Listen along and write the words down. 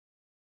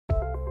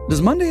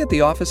Does Monday at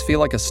the office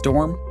feel like a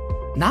storm?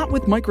 Not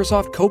with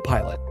Microsoft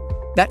Copilot.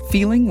 That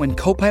feeling when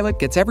Copilot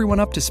gets everyone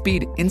up to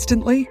speed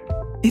instantly?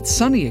 It's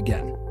sunny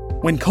again.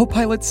 When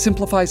Copilot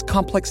simplifies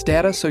complex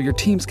data so your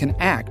teams can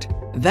act,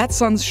 that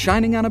sun's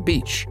shining on a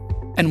beach.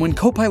 And when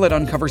Copilot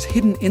uncovers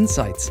hidden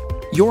insights,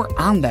 you're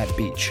on that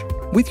beach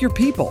with your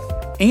people,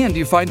 and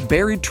you find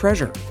buried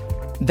treasure.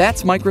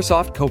 That's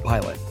Microsoft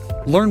Copilot.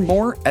 Learn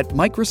more at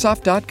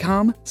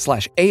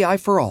Microsoft.com/AI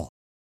for all.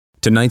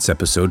 Tonight's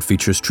episode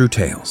features true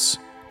tales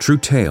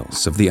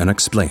of the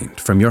unexplained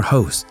from your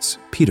hosts,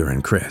 Peter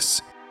and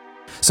Chris.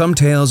 Some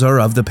tales are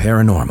of the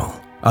paranormal,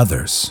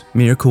 others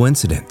mere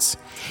coincidence,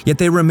 yet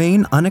they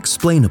remain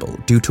unexplainable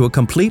due to a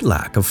complete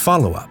lack of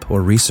follow-up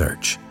or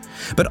research.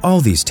 But all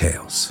these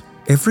tales,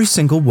 every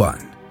single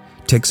one,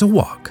 takes a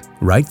walk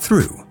right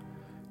through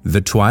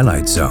the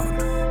Twilight Zone.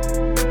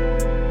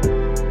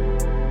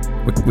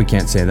 We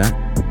can't say that.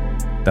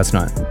 That's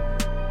not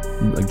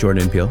like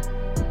Jordan Peele.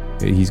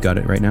 He's got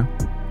it right now.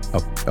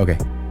 Oh, okay.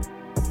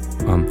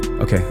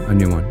 Okay, a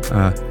new one.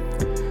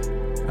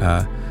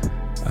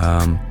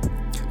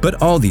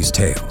 But all these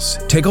tales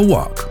take a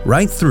walk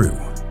right through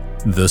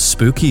the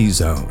spooky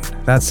zone.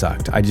 That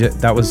sucked.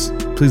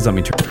 Please let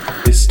me turn.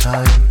 This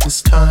time,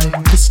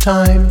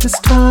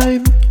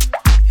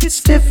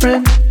 it's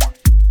different.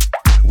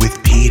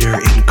 With Peter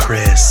and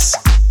Chris.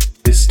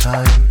 This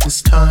time,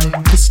 it's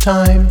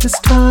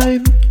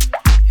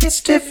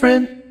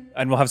different.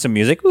 And we'll have some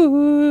music.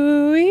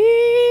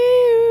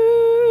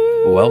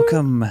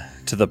 Welcome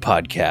to the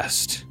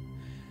podcast.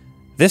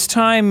 This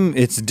time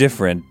it's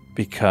different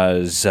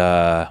because,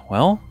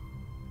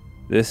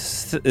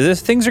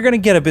 this things are going to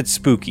get a bit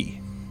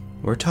spooky.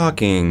 We're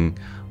talking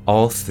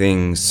all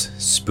things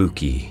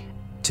spooky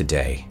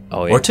today.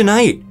 Oh, yeah. Or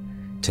tonight.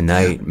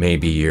 Tonight,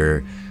 maybe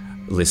you're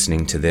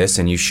listening to this,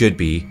 and you should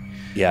be.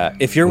 Yeah,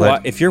 if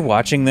you're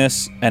watching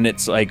this and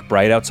it's like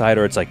bright outside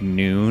or it's like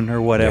noon or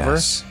whatever,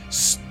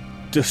 Yes.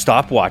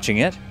 Stop watching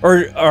it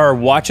or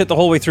watch it the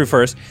whole way through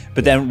first,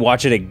 but then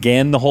watch it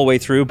again the whole way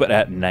through, but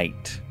at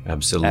night.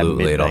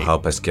 Absolutely, it'll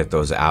help us get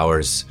those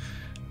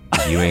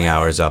viewing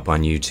hours up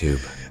on YouTube.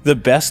 The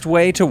best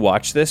way to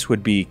watch this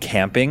would be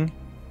camping.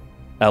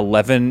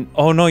 11.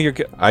 Oh no,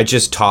 I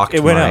just talked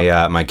It went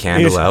my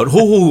candle out.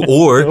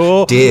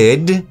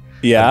 Did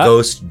a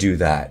ghost do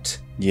that?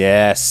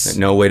 Yes.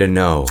 No way to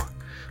know.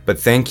 But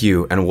thank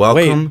you and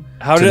welcome. Wait,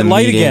 how to did it the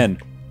light meeting. again?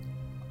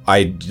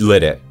 I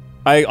lit it.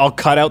 I'll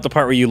cut out the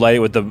part where you light it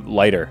with the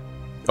lighter.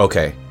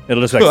 Okay.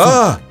 It'll just be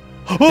like,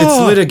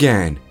 it's lit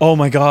again. Oh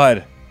my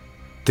god.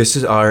 This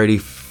is already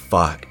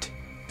fucked.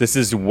 This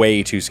is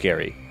way too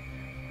scary.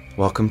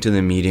 Welcome to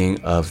the meeting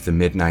of the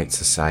Midnight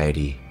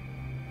Society.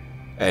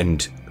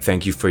 And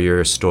thank you for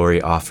your story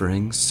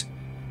offerings.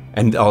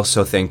 And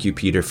also thank you,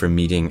 Peter, for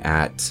meeting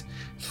at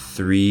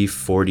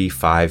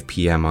 3:45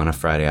 p.m. on a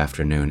Friday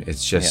afternoon.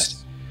 It's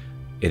just,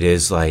 It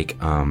is like,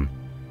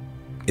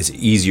 it's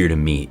easier to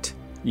meet.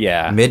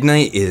 Yeah.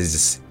 Midnight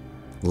is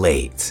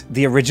late.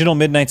 The original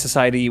Midnight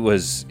Society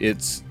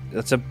that's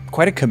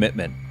quite a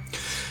commitment.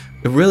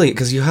 Really,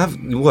 because you have,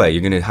 what,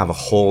 you're going to have a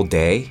whole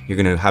day? You're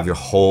going to have your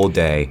whole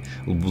day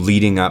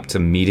leading up to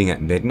meeting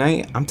at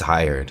midnight? I'm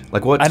tired.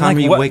 Like, what time are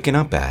you waking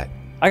up at?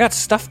 I got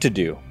stuff to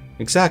do.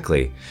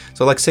 Exactly.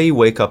 So, like, say you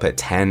wake up at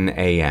 10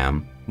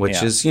 a.m.,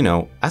 which is,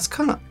 that's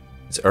kind of,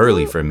 it's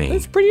early for me.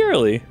 It's pretty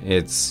early.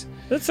 That's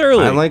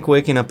early. I like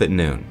waking up at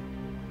noon.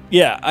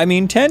 Yeah, I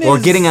mean, 10 is... Or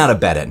getting out of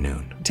bed at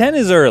noon. 10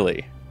 is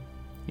early.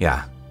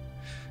 Yeah.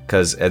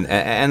 Because,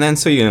 and then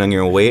so you're going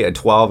to wait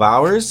 12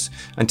 hours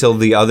until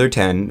the other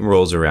 10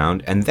 rolls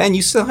around, and then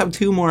you still have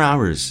 2 more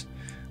hours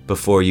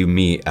before you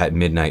meet at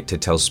midnight to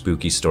tell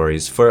spooky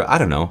stories for, I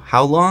don't know,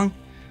 how long?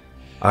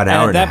 An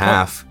hour and a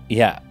half.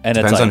 Yeah. And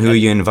depends on who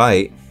you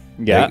invite.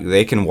 Yeah.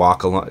 They can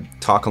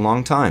talk a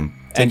long time.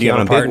 And you have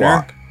a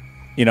partner.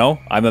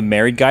 I'm a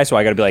married guy, so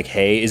I got to be like,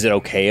 hey, is it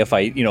okay if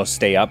I,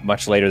 stay up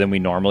much later than we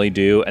normally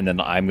do, and then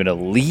I'm going to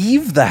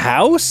leave the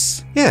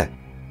house? Yeah.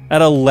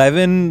 At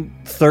 11:30,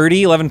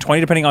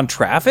 11:20, depending on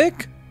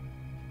traffic?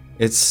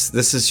 This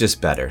is just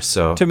better.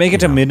 So to make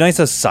it to Midnight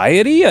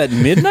Society at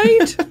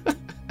midnight?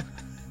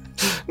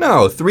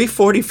 No,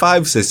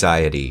 3:45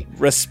 Society.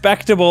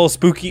 Respectable,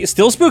 spooky.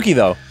 Still spooky,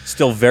 though.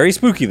 Still very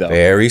spooky, though.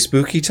 Very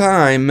spooky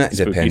time,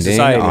 depending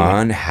society.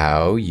 on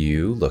how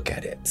you look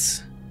at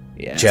it.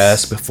 Yes.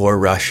 Just before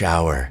rush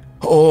hour.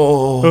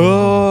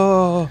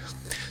 Oh.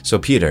 So,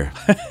 Peter.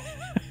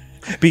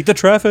 Beat the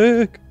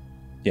traffic.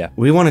 Yeah.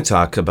 We want to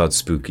talk about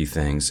spooky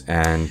things.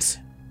 And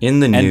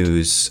in the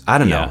news, I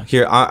don't know.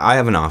 Here, I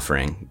have an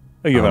offering.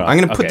 Oh, you have an I'm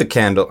going to put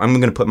I'm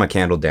going to put my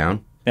candle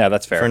down. Yeah,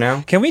 that's fair. For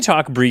now. Can we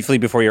talk briefly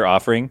before your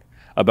offering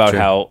about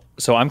how...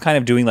 So I'm kind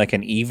of doing like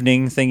an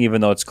evening thing, even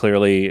though it's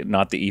clearly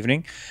not the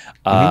evening.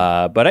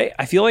 But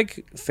I feel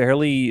like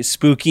fairly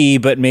spooky,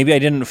 but maybe I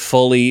didn't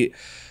fully...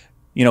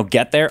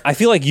 get there. I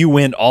feel like you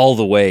went all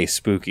the way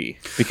spooky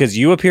because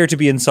you appear to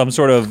be in some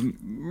sort of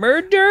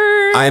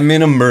murder. I'm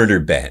in a murder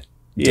den.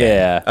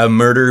 Yeah. A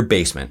murder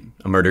basement,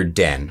 a murder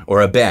den,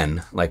 or a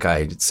ben, like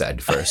I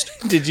said first.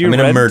 Did you I'm in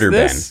rent a murder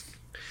this? ben.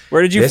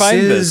 Where did you find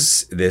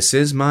this? This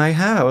is my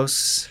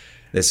house.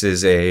 This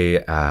is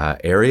a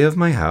area of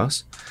my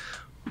house.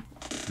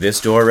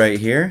 This door right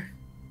here,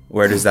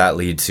 where does that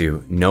lead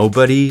to?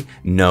 Nobody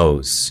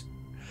knows.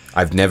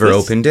 I've never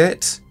opened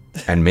it,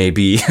 and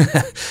maybe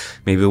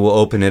we'll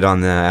open it on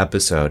the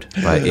episode.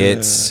 But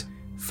it's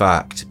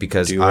fucked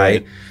because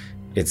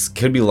it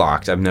could be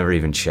locked. I've never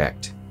even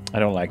checked. I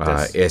don't like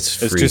this. It's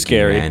freaky, too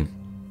scary. man.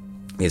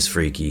 It's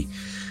freaky.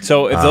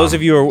 So if those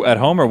of you are at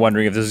home are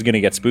wondering if this is going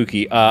to get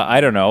spooky,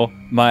 I don't know.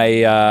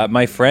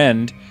 My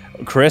friend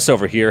Chris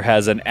over here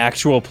has an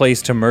actual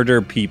place to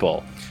murder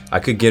people. I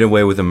could get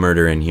away with a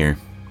murder in here,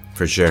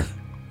 for sure.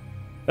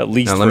 At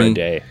least for a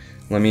day.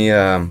 Let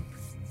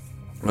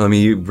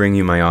me bring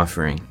you my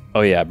offering.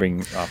 Oh yeah,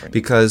 bring offering.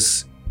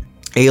 Because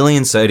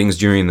alien sightings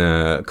during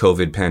the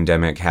COVID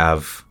pandemic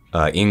have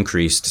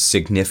increased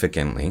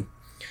significantly.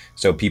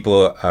 So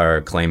people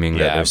are claiming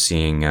that they're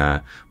seeing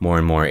more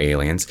and more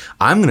aliens.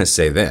 I'm going to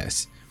say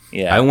this.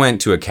 Yeah. I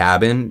went to a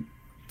cabin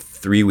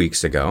 3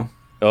 weeks ago.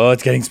 Oh,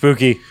 it's getting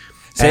spooky.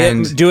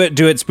 Do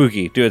it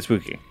spooky. Do it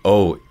spooky.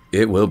 Oh,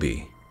 it will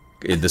be.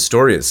 The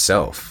story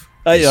itself.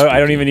 I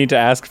don't even need to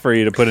ask for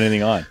you to put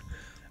anything on.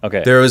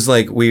 Okay. There was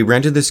we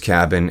rented this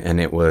cabin and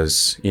it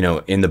was,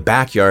 in the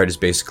backyard is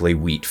basically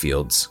wheat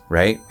fields,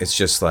 right? It's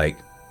just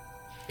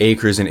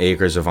acres and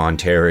acres of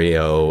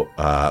Ontario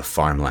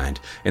farmland.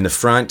 In the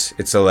front,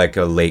 it's a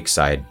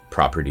lakeside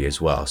property as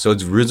well. So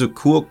it's really a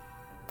cool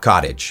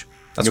cottage.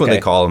 That's what they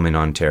call them in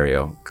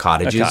Ontario.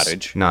 Cottages, a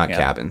cottage, not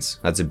cabins.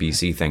 That's a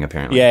BC thing,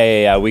 apparently.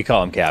 Yeah. We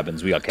call them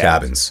cabins. We got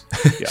cabins.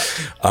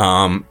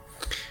 Yeah.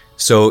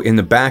 So in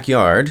the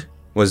backyard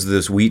was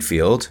this wheat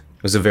field.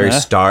 It was a very it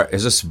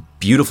was just a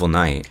beautiful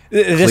night.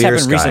 This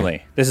happened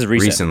recently. This is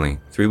recent. Recently,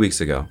 3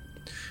 weeks ago.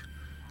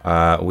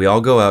 We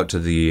all go out to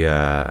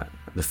the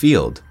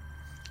field,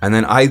 and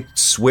then I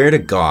swear to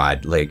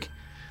God,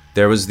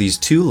 there was these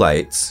two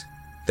lights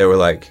that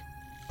were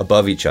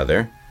above each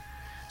other.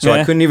 So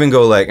I couldn't even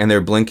go and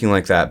they're blinking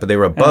like that, but they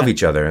were above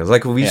each other. It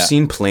was we've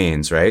seen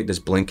planes, right? There's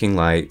blinking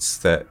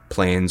lights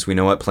we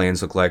know what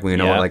planes look like. We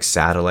know what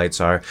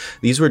satellites are.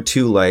 These were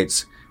two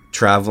lights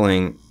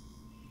traveling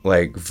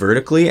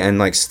vertically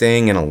and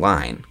staying in a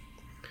line.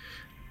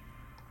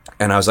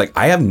 And I was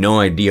I have no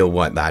idea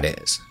what that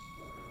is.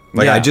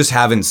 I just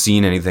haven't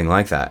seen anything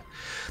like that.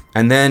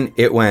 And then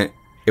it went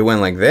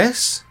like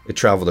this. It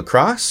traveled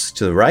across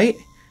to the right.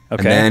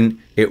 Okay. And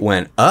then it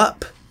went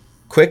up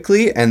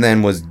quickly and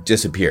then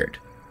disappeared.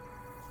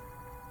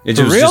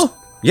 For real?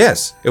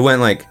 Yes. It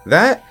went like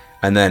that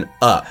and then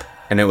up.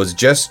 And it was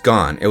just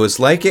gone. It was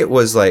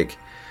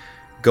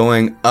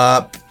going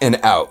up and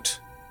out.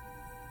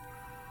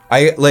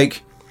 You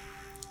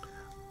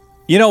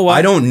know what?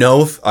 I don't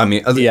know if,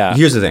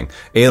 here's the thing.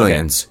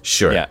 Aliens,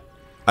 sure. Yeah.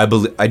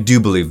 I do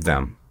believe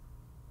them.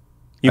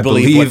 You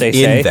believe what they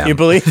say? Them. You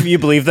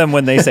believe them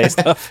when they say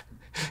stuff?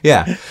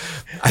 Yeah.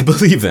 I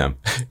believe them.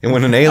 And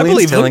when an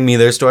alien's telling me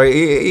their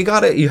story, you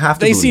have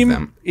to believe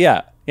them.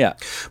 Yeah.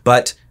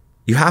 But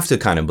you have to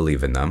kind of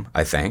believe in them,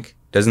 I think.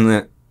 Doesn't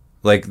it?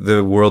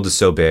 The world is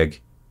so big,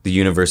 the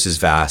universe is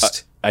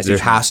vast. There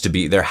has to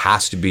be.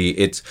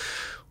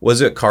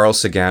 Was it Carl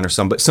Sagan or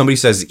somebody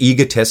says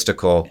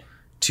egotistical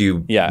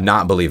to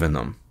not believe in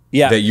them.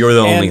 Yeah. That you're the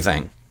only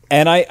thing.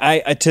 And I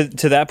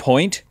to that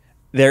point,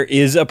 there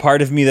is a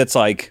part of me that's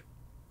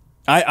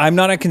I'm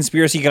not a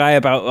conspiracy guy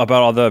about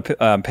all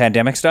the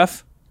pandemic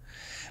stuff,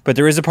 but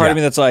there is a part of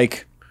me that's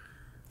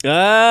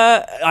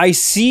I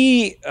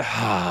see.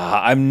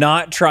 I'm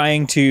not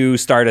trying to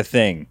start a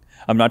thing.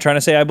 I'm not trying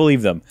to say I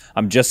believe them.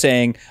 I'm just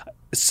saying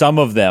some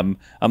of them.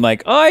 I'm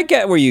I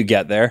get where you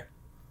get there.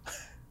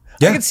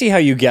 Yeah. I can see how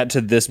you get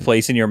to this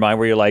place in your mind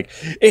where you're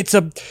it's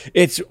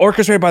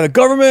orchestrated by the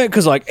government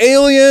because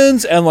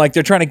aliens and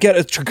they're trying to get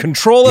us to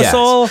control us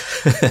all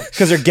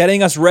because they're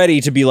getting us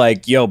ready to be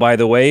yo, by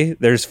the way,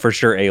 there's for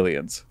sure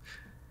aliens.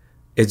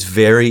 It's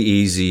very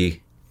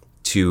easy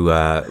to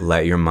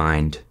let your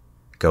mind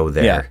go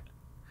there. Yeah.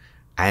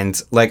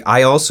 And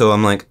I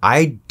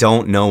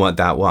don't know what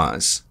that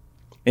was.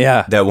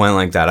 Yeah. That went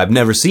like that. I've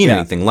never seen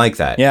anything like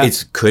that. Yeah.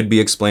 It could be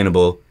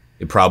explainable.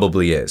 It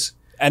probably is.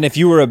 And if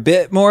you were a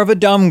bit more of a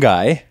dumb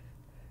guy,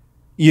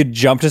 you'd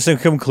jump to some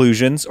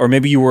conclusions, or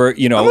maybe you were,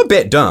 I'm a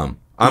bit dumb.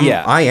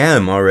 I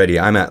am already.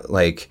 I'm at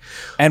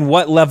And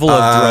what level of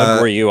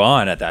drug were you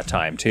on at that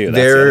time too? That's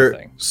the other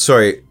thing.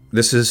 Sorry,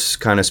 this is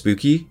kind of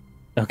spooky.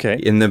 Okay.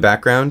 In the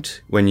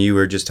background, when you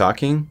were just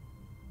talking,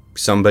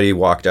 somebody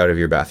walked out of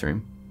your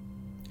bathroom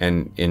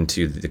and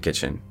into the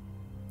kitchen.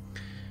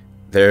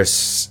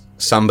 There's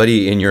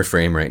somebody in your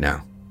frame right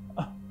now.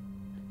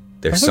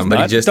 There's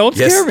somebody Don't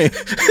scare me.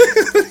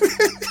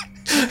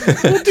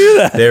 Don't do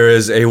that. There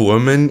is a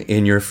woman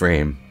in your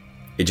frame.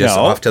 Just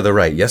off to the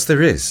right. Yes,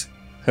 there is.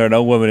 There are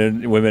no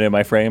women in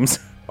my frames.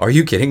 Are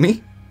you kidding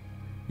me?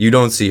 You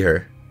don't see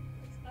her.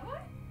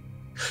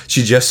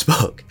 She just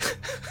spoke.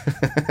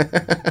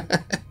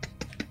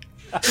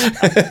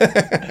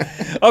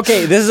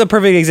 Okay, this is a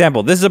perfect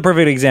example.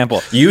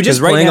 You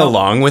just playing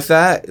along with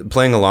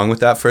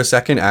that for a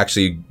second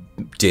actually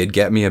did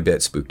get me a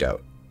bit spooked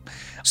out.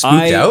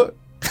 Spooked out?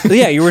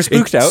 Yeah, you were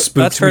spooked out. spooked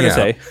That's fair me to out.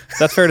 say.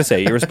 That's fair to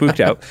say. You were spooked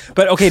out.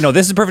 But okay, no,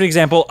 this is a perfect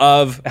example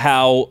of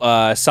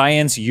how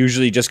science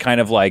usually just kind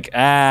of like,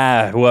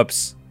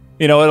 whoops.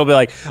 You know, it'll be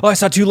like, oh, I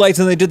saw two lights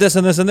and they did this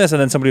and this and this. And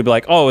then somebody will be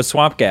like, oh, it was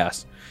swamp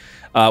gas,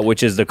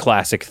 which is the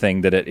classic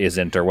thing that it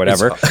isn't or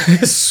whatever.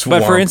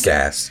 Swamp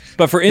gas.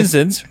 But for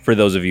instance, for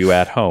those of you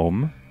at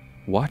home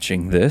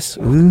watching this,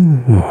 Or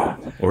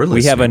listening.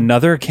 we have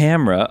another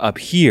camera up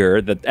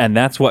here, and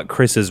that's what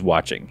Chris is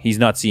watching. He's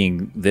not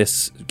seeing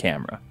this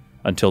camera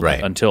until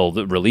Right. until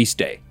the release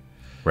day.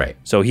 Right.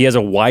 So he has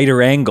a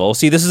wider angle.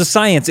 See, this is a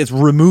science. It's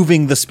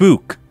removing the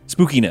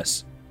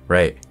spookiness.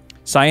 Right.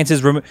 Science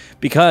is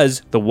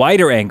because the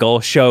wider angle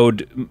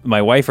showed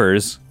my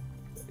wifers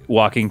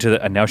walking to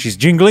the, and now she's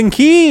jingling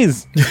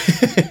keys.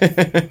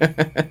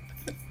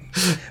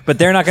 But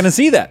they're not going to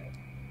see that.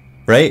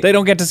 Right. They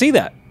don't get to see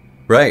that.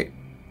 Right.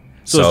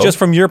 So it's just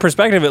from your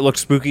perspective, it looks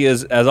spooky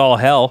as all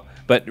hell.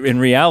 But in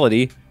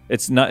reality,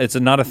 it's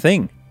not a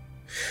thing.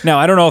 Now,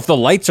 I don't know if the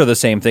lights are the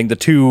same thing. The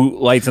two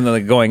lights and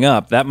then going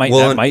up. That might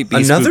be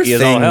another spooky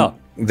as all thing hell.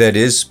 that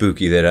is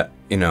spooky that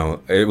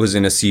it was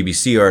in a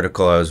CBC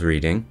article I was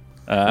reading.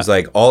 It was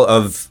like it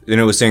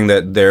was saying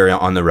that they're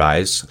on the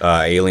rise.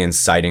 Alien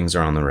sightings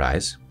are on the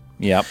rise.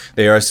 Yep.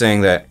 They are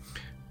saying that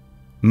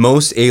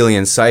most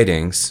alien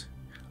sightings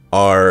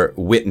are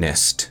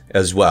witnessed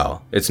as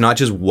well. It's not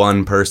just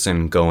one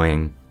person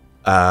going,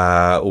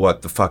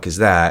 what the fuck is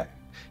that?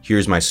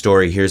 Here's my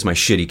story. Here's my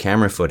shitty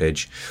camera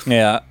footage.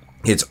 Yeah.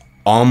 It's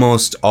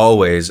almost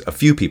always a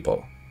few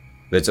people.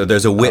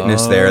 There's a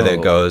witness there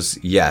that goes,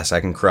 yes,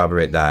 I can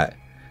corroborate that.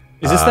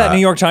 Is this that New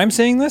York Times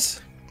saying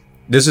this?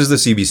 This is the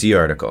CBC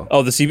article.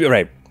 Oh, the CB,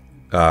 right.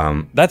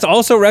 That's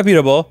also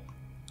reputable.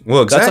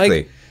 Well,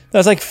 exactly.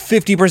 That's like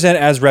 50%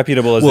 as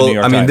reputable as the New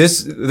York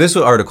Times. This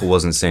article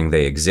wasn't saying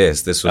they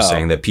exist. This was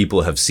saying that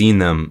people have seen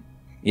them.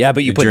 Yeah,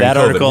 but you put during that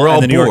COVID. article We're all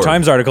and the New York bored.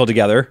 Times article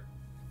together.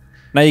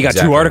 Now you got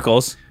Exactly. two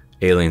articles.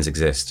 Aliens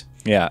exist.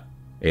 Yeah.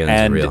 Aliens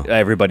and are real.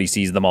 everybody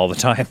sees them all the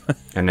time.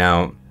 And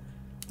now,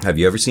 have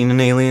you ever seen an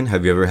alien?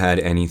 Have you ever had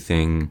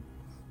anything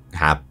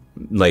have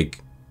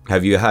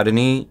you had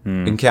any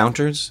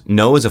encounters?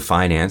 No is a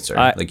fine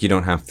answer. You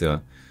don't have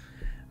to.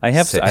 I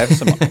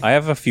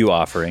have a few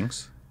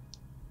offerings.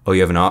 Oh,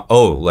 you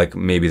have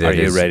maybe there Are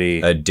you is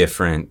ready? a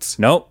different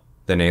Nope.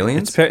 than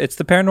aliens? It's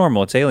the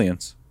paranormal. It's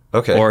aliens.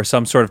 Okay. Or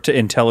some sort of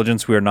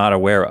intelligence we are not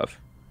aware of.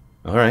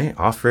 All right,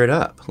 offer it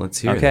up. Let's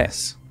hear Okay.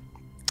 this.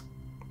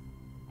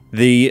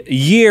 The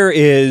year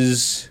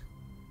is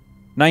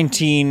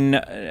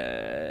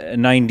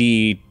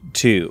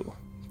 1992.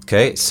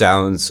 Okay,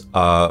 sounds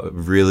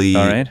really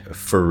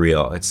for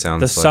real. It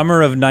sounds The like,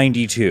 summer of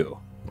 92.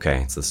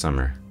 Okay, it's the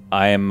summer.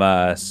 I am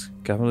a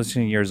couple of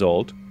years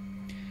old,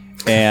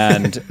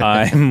 and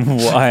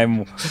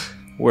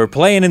we're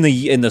playing in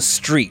the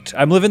street.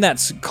 I'm living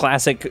that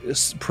classic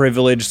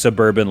privileged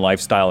suburban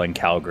lifestyle in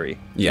Calgary.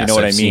 Yes, you know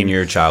what I've I seen mean?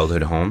 your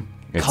childhood home.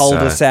 It's,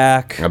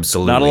 Cul-de-sac.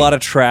 absolutely. Not a lot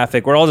of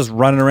traffic. We're all just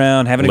running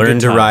around having a Learn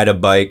good to time. ride a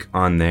bike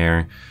on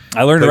there.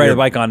 I learned to put ride your a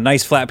bike on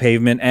nice flat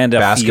pavement and a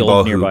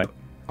Basketball field nearby. hoop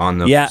on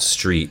the Yeah.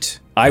 street.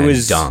 I and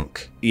was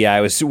dunk. Yeah,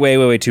 I was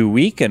way too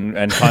weak and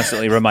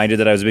constantly reminded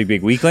that I was a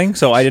big weakling.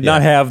 So I did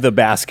not have the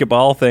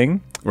basketball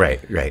thing.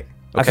 Right.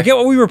 I forget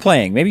what we were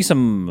playing. Maybe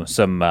some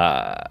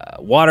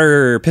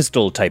water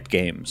pistol type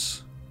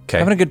games. Okay.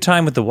 Having a good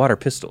time with the water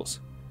pistols.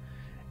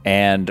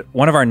 And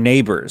one of our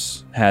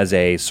neighbors has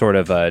a sort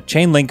of a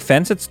chain link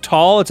fence. It's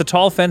tall. It's a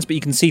tall fence, but you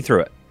can see through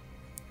it.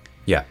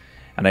 Yeah.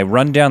 And I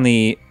run down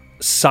the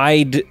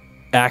side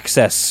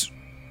access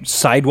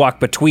sidewalk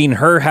between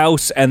her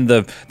house and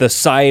the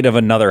side of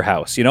another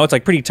house. You know, it's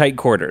like pretty tight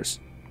quarters.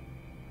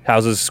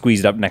 Houses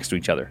squeezed up next to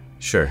each other.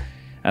 Sure.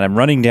 And I'm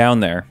running down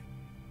there,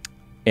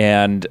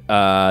 and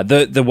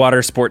the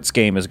water sports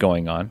game is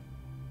going on.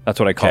 That's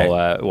what I call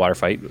a water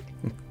fight.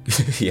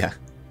 Yeah.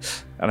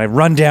 And I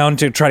run down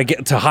to try to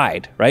get to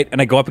hide, right?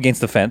 And I go up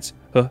against the fence,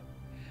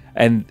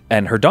 and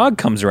her dog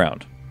comes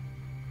around.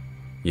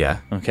 Yeah.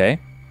 Okay.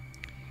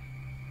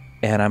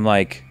 And I'm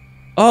like,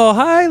 oh,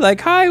 hi,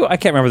 hi. I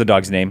can't remember the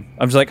dog's name.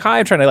 I'm just like, hi.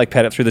 I'm trying to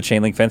pet it through the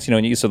chain link fence,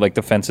 and you so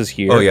the fence is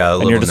here. Oh yeah.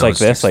 And you're just like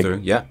this,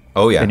 yeah.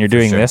 Oh yeah. and you're for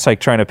doing sure. this,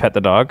 trying to pet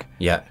the dog.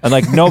 Yeah.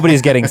 And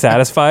nobody's getting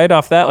satisfied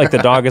off that. The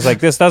dog is like,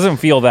 this doesn't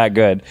feel that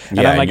good. And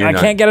Yeah, I'm like, you're I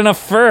not- can't get enough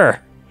fur.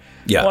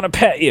 Yeah. I want to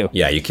pet you.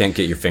 Yeah. You can't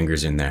get your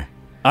fingers in there.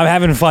 I'm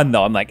having fun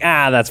though. I'm like,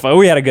 that's fun.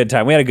 We had a good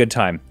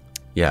time.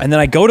 Yeah. And then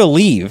I go to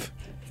leave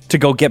to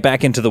go get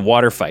back into the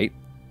water fight.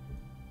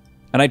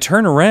 And I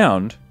turn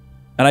around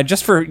and I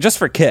just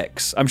for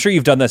kicks. I'm sure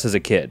you've done this as a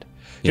kid.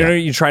 You Yeah. know,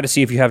 you try to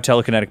see if you have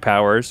telekinetic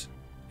powers,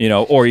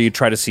 or you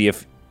try to see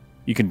if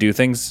you can do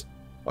things.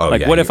 Oh,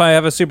 yeah, what if I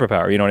have a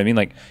superpower? You know what I mean?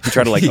 You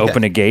try to Yeah.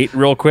 open a gate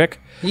real quick.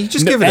 You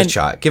just give it a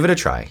shot. Give it a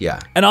try. Yeah.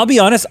 And I'll be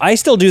honest, I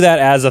still do that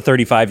as a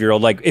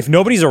 35-year-old. If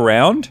nobody's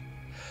around,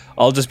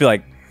 I'll just be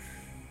like,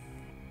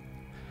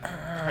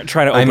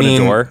 try to open a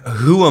door.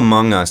 Who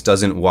among us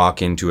doesn't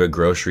walk into a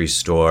grocery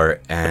store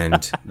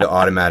and the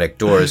automatic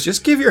doors?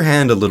 Just give your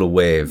hand a little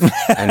wave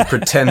and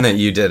pretend that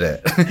you did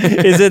it.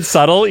 Is it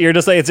subtle? You're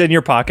just like, it's in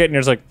your pocket and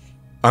you're just like,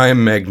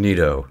 I'm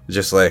Magneto.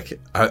 Just like,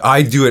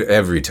 I do it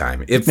every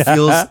time.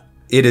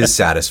 It is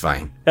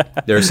satisfying.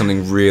 There's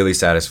something really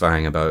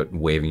satisfying about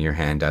waving your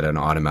hand at an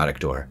automatic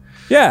door.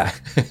 Yeah.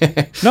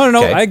 No,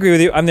 Okay. I agree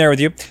with you. I'm there with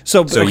you.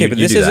 So okay, you- but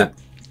you this do isn't.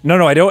 that.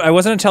 No, I don't. I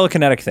wasn't a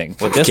telekinetic thing.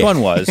 What this Okay.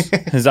 one was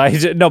is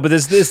but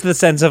this is the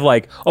sense of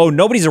like, oh,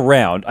 nobody's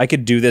around. I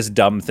could do this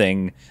dumb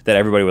thing that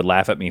everybody would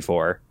laugh at me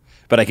for,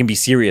 but I can be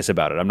serious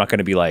about it. I'm not going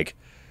to be like,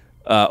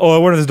 oh, I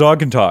wonder if this dog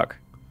can talk.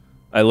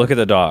 I look at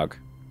the dog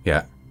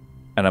Yeah.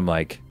 and I'm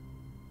like,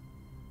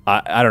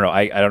 I don't know.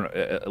 I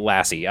don't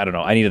Lassie. I don't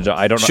know. I need a dog.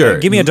 I don't know. Sure.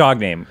 Give me a dog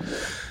name.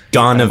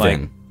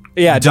 Donovan.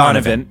 Yeah,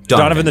 Donovan.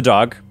 Donovan the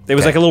dog. It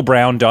was Okay. like a little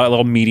brown dog, a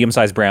little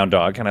medium-sized brown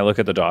dog. And I look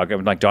at the dog.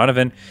 I'm like,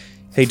 Donovan,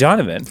 hey,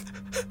 Donovan.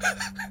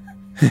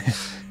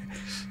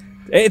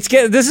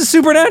 This is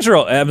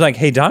supernatural. And I'm like,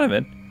 hey,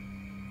 Donovan,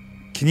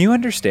 can you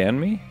understand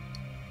me?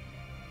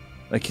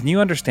 Like, can you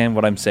understand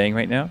what I'm saying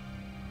right now?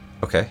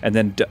 Okay. And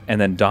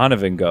then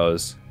Donovan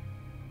goes.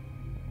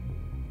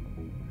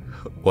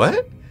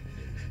 What?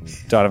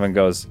 Donovan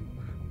goes.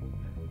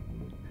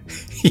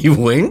 He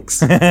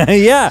winks?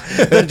 Yeah.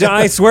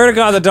 I swear to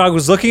God, the dog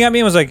was looking at me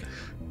and was like,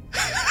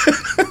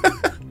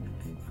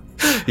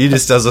 He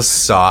just does a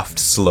soft,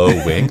 slow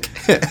wink.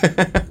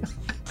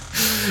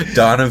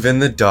 Donovan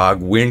the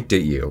dog winked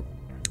at you.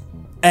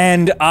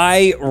 and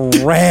I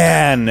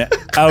ran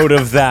out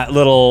of that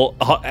little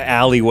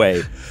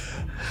alleyway.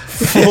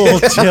 Full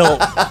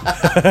tilt,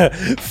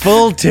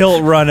 full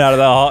tilt run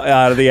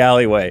out of the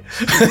alleyway.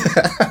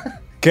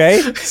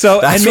 Okay,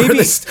 so That's and maybe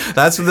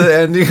that's where the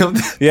ending of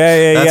the,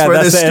 yeah. That's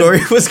where the the end. story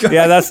was going.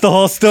 Yeah, that's the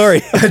whole story.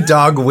 The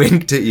dog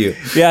winked at you.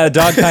 Yeah, the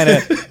dog kind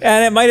of,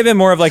 and it might have been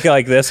more of like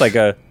this, like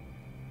a.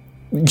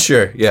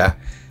 Sure, yeah.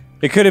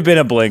 It could have been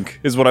a blink,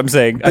 is what I'm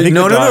saying. I think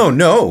No.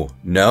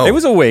 It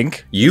was a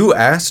wink. You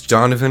asked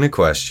Donovan a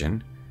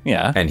question,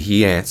 Yeah. and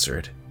he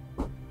answered.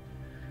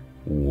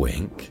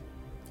 Wink.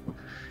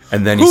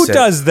 And then Who he said,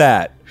 does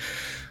that?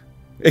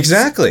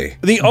 Exactly.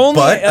 The only,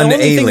 But an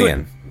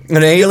alien.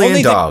 An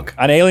alien dog.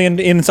 An alien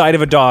inside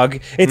of a dog.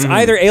 It's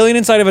either alien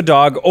inside of a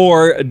dog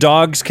or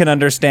dogs can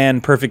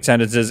understand perfect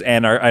sentences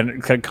and are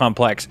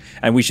complex,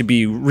 and we should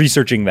be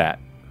researching that.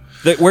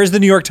 Where's the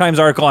New York Times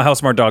article on how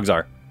smart dogs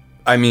are?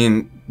 I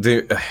mean,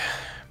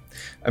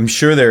 I'm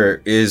sure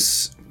there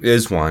is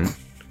one.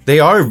 They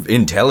are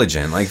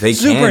intelligent. Like they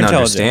Super can intelligent.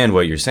 understand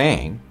what you're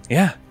saying.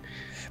 Yeah,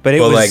 but it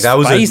But was like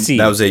spicy.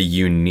 that was a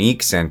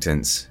unique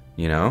sentence.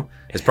 You know,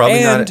 it's probably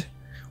And- not.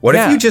 What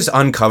yeah. if you just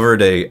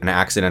uncovered an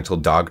accidental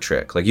dog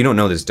trick? Like you don't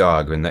know this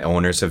dog, and the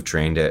owners have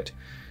trained it.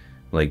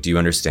 Like, do you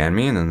understand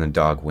me? And then the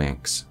dog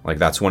winks. Like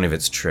that's one of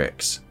its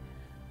tricks.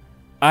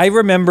 I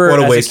remember What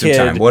a as waste a kid,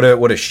 of time. What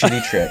a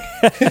shitty trick.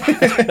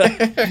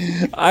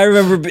 I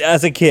remember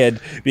as a kid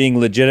being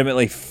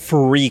legitimately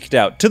freaked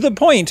out to the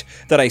point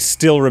that I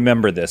still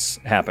remember this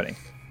happening.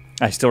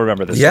 I still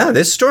remember this. Yeah,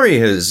 this story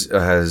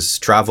has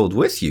traveled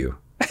with you.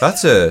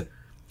 I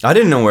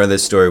didn't know where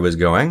this story was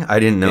going. I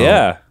didn't know.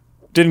 Yeah.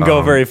 Didn't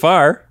go very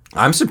far.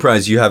 I'm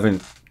surprised you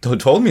haven't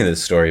told me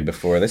this story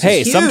before. This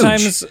Hey, is huge.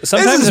 sometimes this a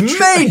is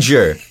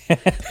major.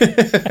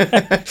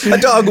 A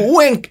dog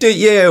winked at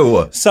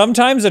you.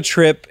 Sometimes a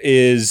trip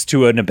is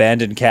to an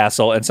abandoned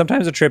castle, and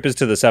sometimes a trip is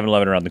to the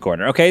 7-Eleven around the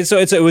corner. Okay, so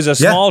it was a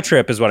small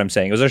trip, is what I'm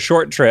saying. It was a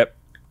short trip,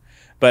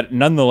 but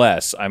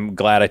nonetheless, I'm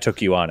glad I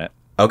took you on it.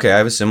 Okay, I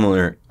have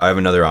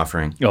another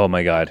offering. Oh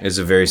my God, It's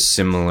a very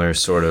similar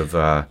sort of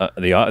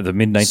the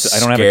midnight. I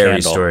don't have a scary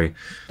candle. story.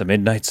 The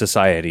Midnight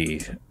Society.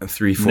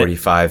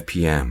 3:45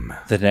 p.m.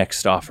 The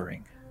next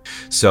offering.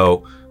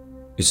 So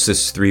it's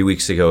just 3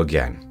 weeks ago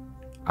again.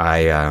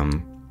 I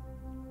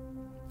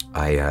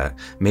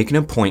make an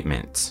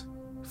appointment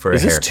for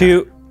Is a this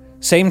haircut.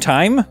 same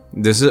time?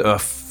 This is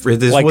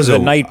this Like was the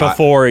night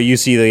before you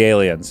see the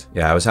aliens.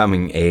 Yeah, I was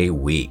having a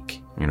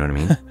week. You know what I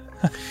mean?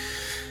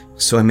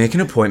 So I make an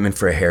appointment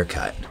for a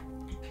haircut.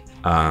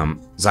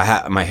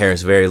 So my hair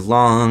is very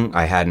long.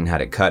 I hadn't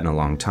had it cut in a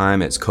long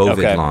time. It's COVID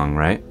Okay. long,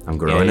 right? I'm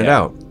growing it yeah.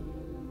 out.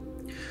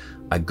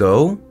 I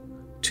go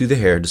to the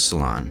hair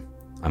salon.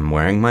 I'm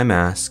wearing my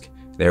mask.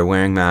 They're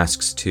wearing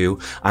masks too.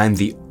 I'm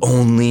the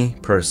only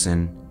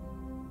person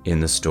in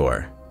the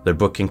store. They're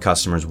booking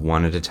customers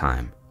one at a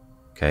time.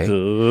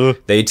 Okay?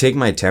 They take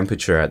my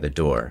temperature at the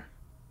door.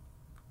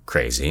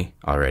 Crazy.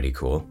 Already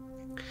cool.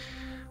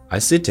 I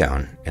sit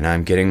down and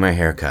I'm getting my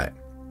hair cut.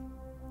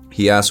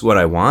 He asks what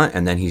I want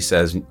and then he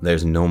says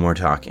there's no more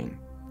talking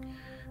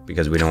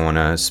because we don't want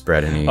to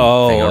spread anything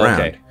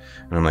around. okay.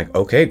 And I'm like,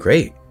 okay,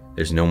 great.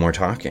 There's no more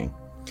talking.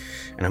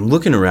 And I'm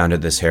looking around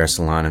at this hair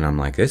salon and I'm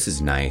like, this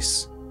is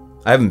nice.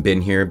 I haven't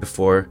been here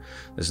before.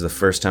 This is the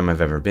first time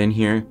I've ever been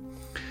here.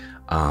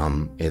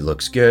 It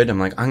looks good. I'm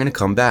like, I'm going to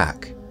come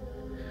back.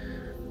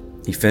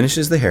 He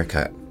finishes the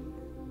haircut.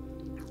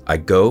 I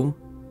go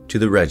to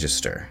the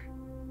register.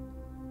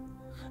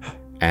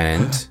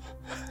 And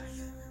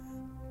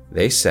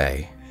they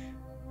say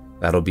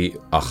that'll be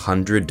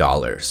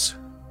 $100.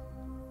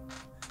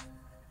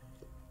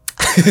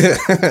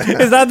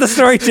 Is that the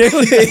story too?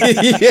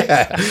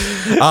 Yeah,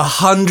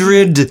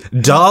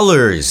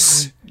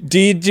 $100.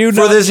 Did you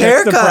For not this check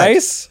haircut. the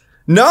price?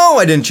 No,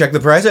 I didn't check the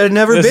price. I had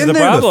never This is been the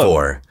there problem.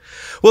 before.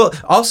 Well,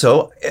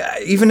 also,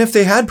 even if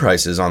they had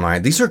prices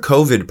online, these are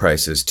COVID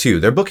prices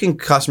too. They're booking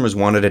customers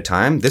one at a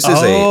time. This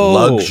is a Oh.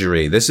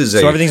 luxury. This is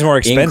So everything's more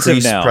expensive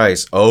increased now.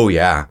 price. Oh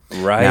yeah.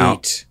 Right.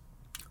 Now,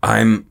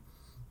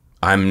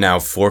 I'm now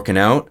forking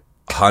out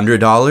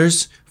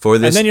 $100 for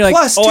this and then you're like,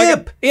 plus oh,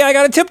 tip. I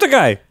got to tip the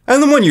guy.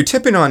 And then when you're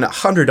tipping on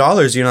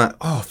 $100, you're not,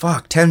 oh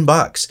fuck,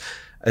 $10.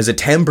 As a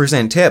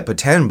 10% tip, but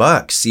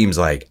 $10 seems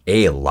like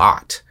a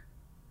lot.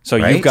 So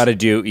Right? you've got to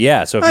do,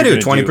 So if I you're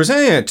do gonna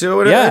 20%.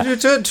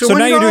 So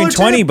now you're doing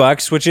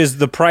 $20, tip. which is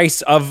the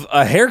price of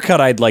a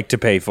haircut I'd like to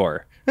pay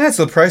for. That's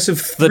the price of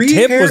The 3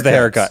 tip was the haircuts.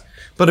 haircut.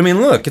 But I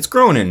mean, look, it's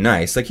growing in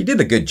nice. Like, he did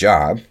a good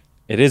job.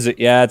 It is,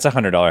 it's a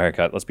 $100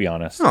 haircut. Let's be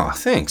honest. Oh,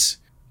 thanks.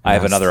 I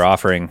have another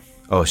offering.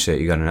 Oh shit,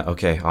 you got an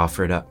okay?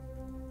 Offer it up.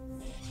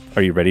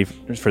 Are you ready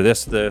for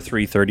this? The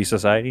 330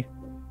 Society.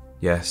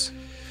 Yes.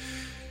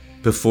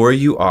 Before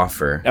you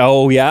offer,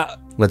 Oh yeah.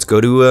 let's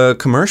go to a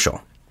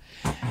commercial.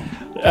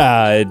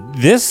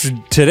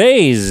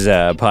 Today's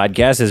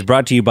podcast is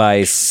brought to you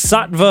by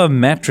Sattva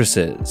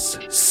mattresses.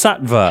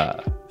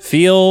 Sattva,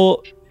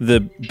 feel the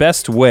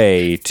best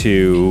way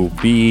to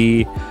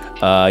be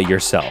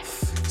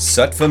yourself.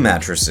 Sattva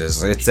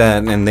mattresses. It's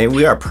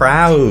we are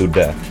proud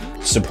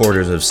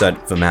supporters of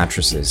Sattva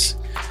mattresses.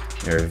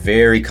 They're a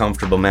very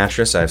comfortable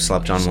mattress. I've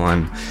slept on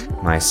one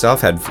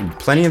myself. Had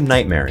plenty of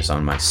nightmares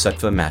on my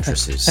Sattva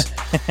mattresses.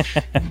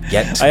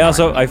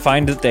 I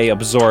find that they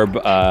absorb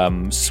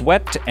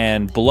sweat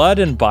and blood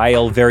and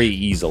bile very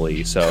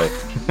easily. So,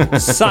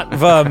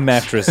 Sattva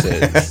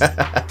mattresses,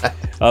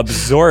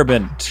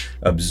 absorbent.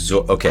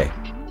 Okay.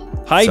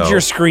 Hide So-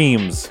 your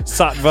screams.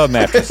 Sattva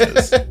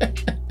mattresses.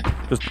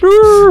 Just,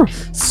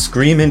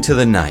 Scream into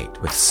the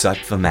night with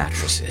Sattva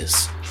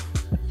mattresses.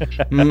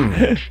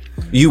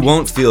 You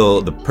won't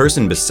feel the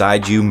person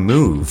beside you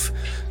move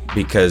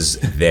because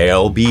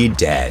they'll be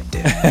dead.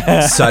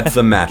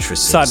 Sattva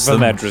mattresses. Sattva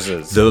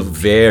mattresses. The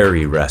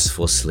very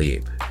restful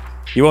sleep.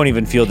 You won't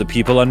even feel the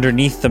people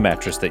underneath the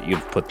mattress that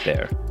you've put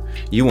there.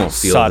 You won't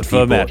feel Sattva the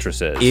people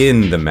mattresses.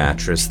 in the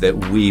mattress that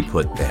we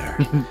put there.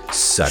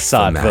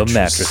 Sattva Sattva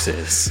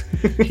mattresses.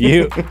 mattresses.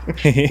 You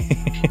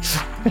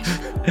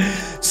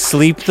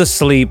sleep the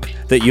sleep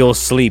that you'll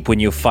sleep when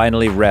you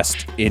finally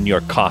rest in your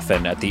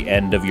coffin at the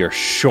end of your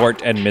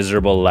short and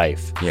miserable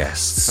life.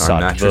 Yes, Sattva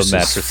our mattresses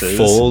mattresses.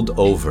 fold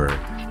over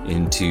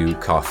into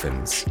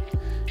coffins.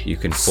 You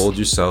can fold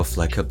yourself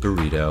like a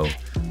burrito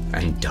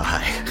and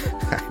die.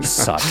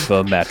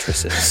 Sattva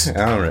mattresses.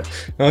 All right.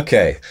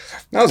 Okay.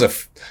 That was a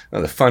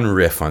fun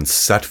riff on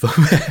Sattva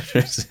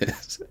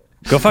mattresses.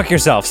 Go fuck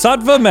yourself.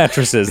 Sattva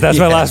mattresses. That's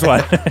my last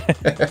one.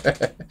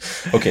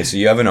 Okay, so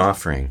you have an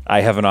offering.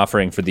 I have an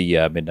offering for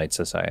the Midnight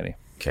Society.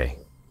 Okay.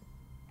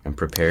 I'm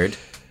prepared.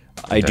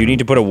 I do need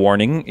to put a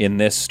warning in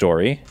this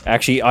story.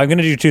 Actually, I'm going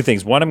to do two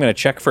things. One, I'm going to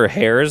check for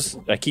hairs.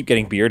 I keep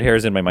getting beard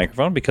hairs in my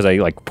microphone because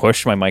I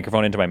push my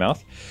microphone into my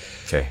mouth.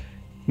 Okay.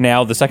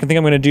 Now, the second thing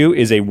I'm going to do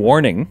is a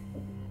warning,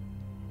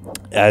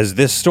 as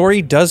this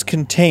story does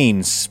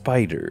contain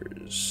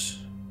spiders.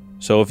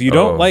 So if you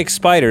don't like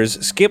spiders,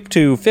 skip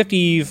to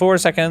 54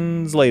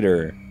 seconds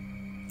later.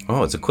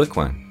 Oh, it's a quick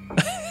one.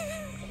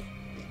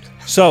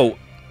 So,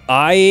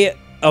 the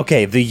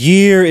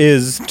year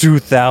is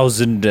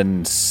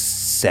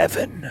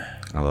 2007.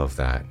 I love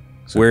that.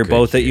 It's a We're good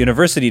both at year.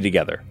 university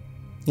together.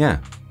 Yeah.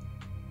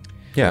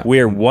 Yeah.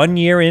 We're 1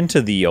 year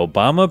into the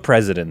Obama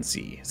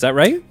presidency. Is that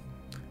right?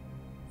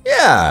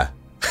 Yeah.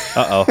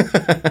 Uh-oh.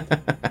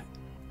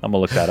 I'm going to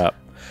look that up.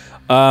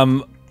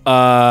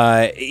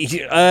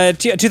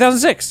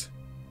 2006,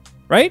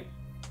 right?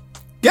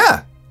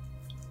 Yeah.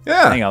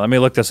 Yeah. Hang on, let me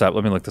look this up.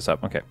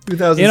 Okay.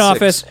 2006. In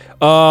office.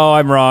 Oh,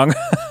 I'm wrong.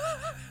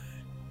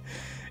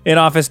 In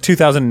office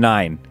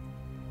 2009.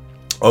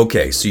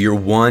 Okay, so you're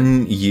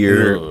 1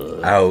 year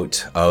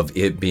out of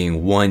it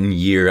being 1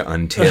 year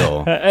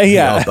until.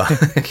 Yeah.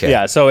 Okay.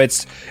 Yeah, so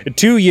it's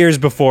 2 years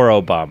before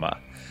Obama.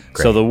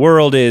 So Great. the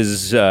world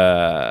is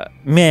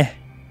meh.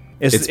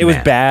 It's it was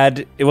meh.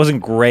 bad. It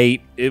wasn't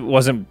great. It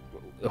wasn't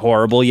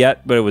horrible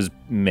yet, but it was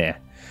meh.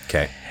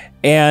 Okay.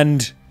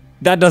 And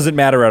that doesn't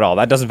matter at all.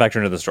 That doesn't factor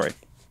into the story.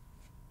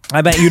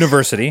 I'm at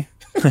university.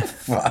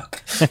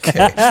 Fuck.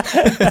 Okay.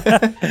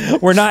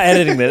 We're not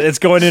editing this. It's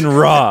going in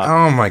raw.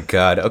 Oh my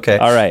god. Okay.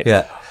 All right.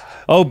 Yeah.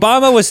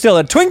 Obama was still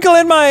a twinkle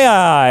in my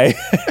eye.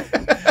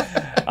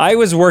 I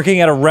was working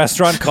at a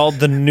restaurant called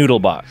the Noodle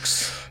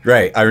Box.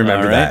 Right. I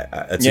remember All right.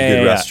 that. That's Yeah, a good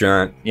yeah, yeah.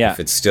 restaurant. Yeah. If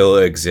it still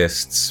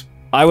exists.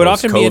 I would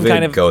often be in post-COVID,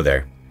 kind of. go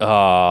there. Oh,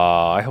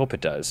 I hope it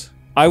does.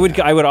 I would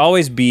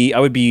always be. I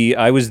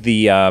was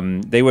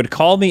the. They would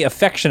call me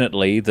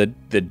affectionately the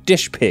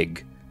dish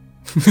pig,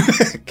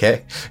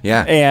 Okay.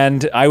 Yeah.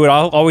 and I would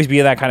always be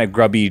in that kind of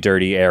grubby,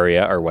 dirty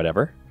area or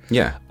whatever.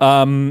 Yeah.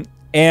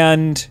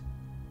 And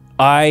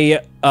I.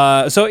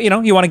 So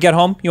you want to get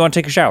home, you want to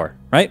take a shower,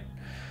 right?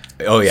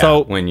 Oh yeah.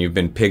 so- when you've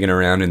been pigging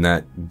around in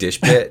that dish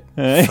pit.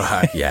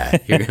 Fuck yeah.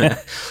 You're gonna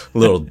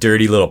little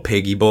dirty little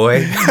piggy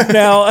boy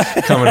Now.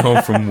 coming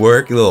home from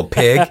work, you little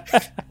pig.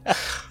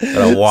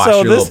 Gotta wash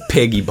So your this- little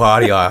piggy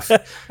body off.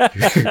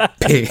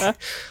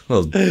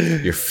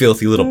 Your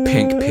filthy little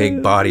pink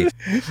pig body.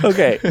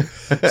 Okay,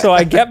 so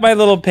I get my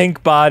little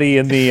pink body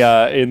in the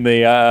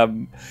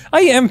I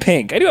am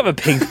pink. I do have a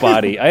pink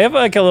body. I have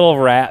like a little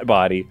rat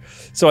body.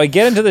 So I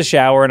get into the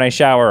shower and I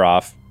shower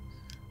off,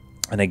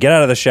 and I get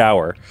out of the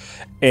shower,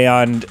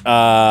 and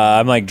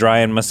I'm like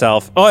drying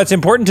myself. Oh, it's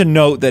important to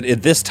note that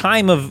at this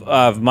time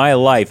of my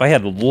life, I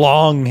had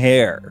long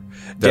hair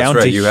down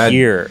to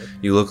here.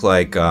 You look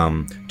like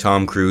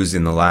Tom Cruise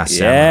in The Last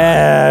Samurai.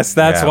 Yes,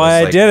 that's Yeah, why I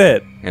it was did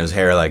it. It was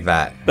hair like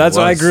that. That's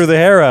why I grew the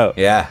hair out.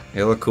 Yeah,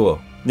 it looked cool.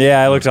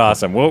 Yeah, it looked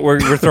awesome. We're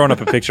throwing up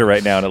a picture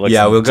right now, and it looks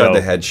Yeah, we'll dope.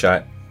 got the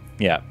headshot.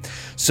 Yeah.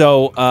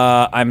 So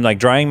I'm like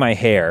drying my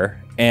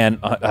hair, and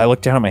I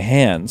look down at my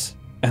hands,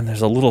 and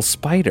there's a little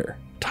spider,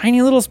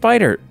 tiny little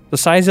spider, the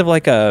size of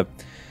like a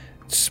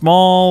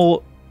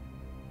small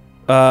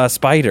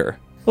spider,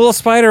 a little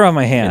spider on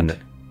my hand.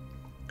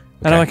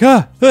 And I'm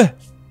like,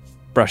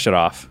 brush it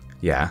off.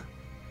 Yeah.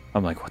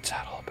 I'm like, what's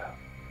that all about?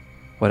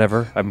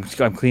 Whatever. I'm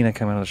clean. I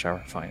come out of the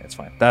shower. Fine. It's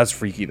fine. That's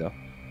freaky though.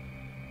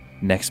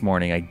 Next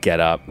morning, I get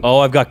up. Oh,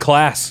 I've got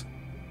class.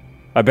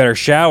 I better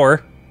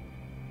shower.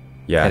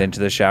 Yeah. Head into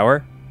the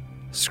shower,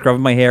 scrub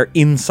my hair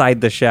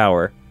inside the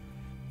shower,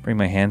 bring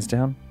my hands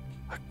down.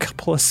 A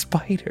couple of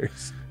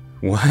spiders.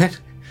 What?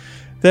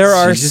 There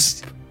are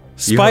Jesus.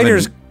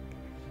 spiders.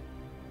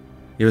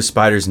 You have a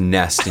spider's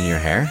nest in your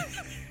hair?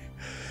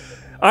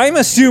 I'm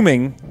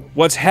assuming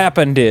what's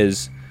happened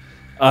is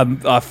a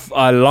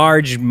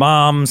large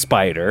mom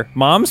spider,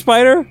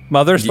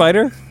 mother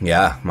spider,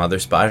 Yeah, mother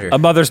spider. a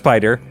mother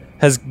spider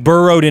has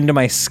burrowed into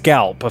my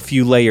scalp a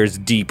few layers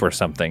deep or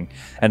something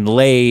and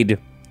laid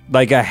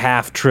like a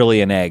 500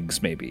 billion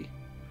eggs maybe.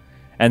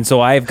 And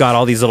so I've got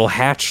all these little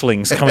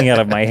hatchlings coming out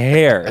of my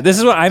hair. This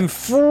is what I'm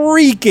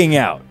freaking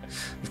out.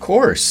 Of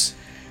course.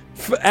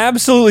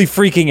 Absolutely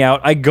freaking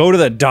out. I go to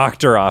the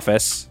doctor's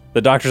office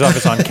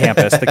on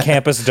campus, the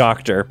campus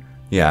doctor.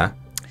 Yeah.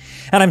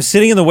 And I'm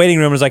sitting in the waiting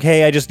room and it's like,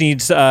 hey, I just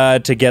need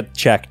to get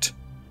checked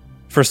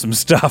for some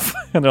stuff.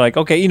 And they're like,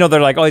 okay,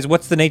 they're like, oh,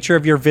 what's the nature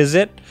of your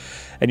visit?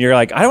 And you're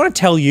like, I don't want to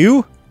tell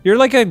you. You're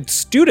like a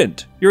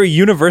student. You're a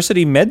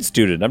university med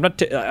student. I'm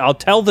not. I'll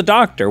tell the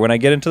doctor when I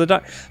get into the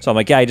doctor. So I'm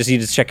like, yeah, I just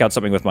need to check out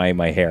something with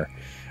my hair,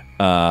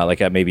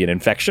 like maybe an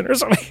infection or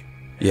something.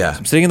 Yeah.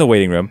 I'm sitting in the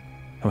waiting room.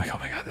 I'm like, oh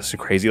my God, this is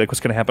crazy. Like, what's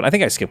going to happen? I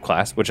think I skipped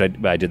class, which I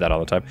did that all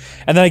the time.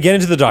 And then I get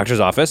into the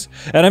doctor's office,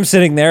 and I'm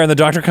sitting there, and the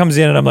doctor comes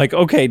in, and I'm like,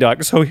 okay,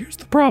 doc, so here's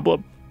the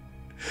problem.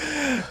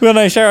 When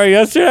I showered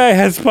yesterday, I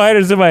had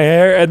spiders in my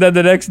hair, and then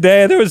the next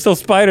day, there was still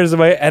spiders in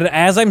my... And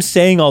as I'm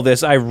saying all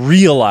this, I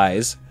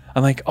realize,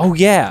 I'm like, oh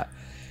yeah,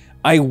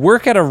 I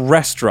work at a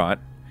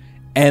restaurant,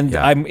 and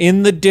Yeah. I'm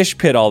in the dish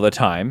pit all the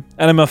time,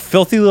 and I'm a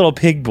filthy little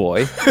pig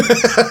boy.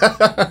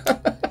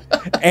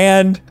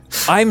 And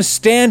I'm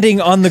standing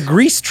on the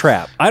grease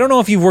trap. I don't know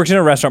if you've worked in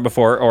a restaurant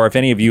before or if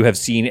any of you have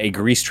seen a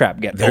grease trap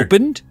get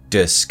opened.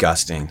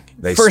 Disgusting.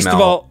 They First smell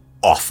of all,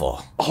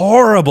 awful.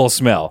 horrible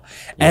smell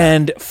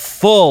and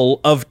full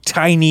of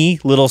tiny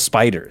little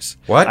spiders.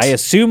 What? I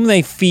assume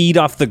they feed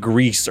off the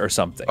grease or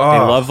something. They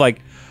Oh. love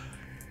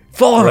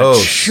full of a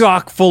Gross.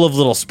 chock full of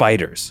little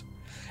spiders.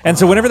 And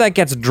so whenever that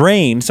gets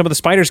drained, some of the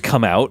spiders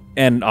come out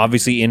and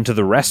obviously into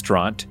the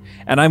restaurant.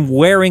 And I'm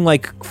wearing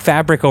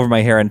fabric over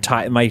my hair and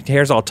my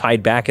hair's all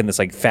tied back in this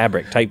tight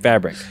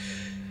fabric.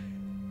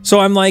 So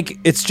I'm like,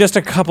 it's just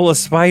a couple of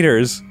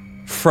spiders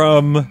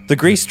from the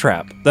grease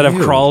trap that have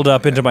Ew. crawled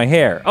up into my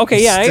hair. Okay,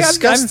 It's yeah,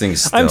 disgusting I'm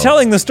still.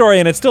 telling the story,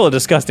 and it's still a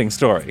disgusting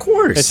story. Of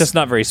course. it's just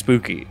not very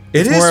spooky.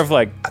 It It's is more of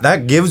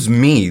that gives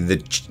me the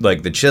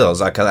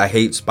chills. I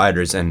hate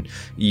spiders, and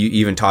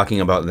even talking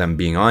about them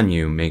being on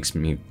you makes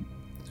me.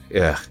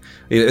 Yeah,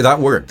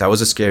 that worked. That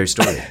was a scary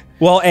story.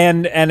 well,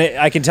 and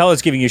I can tell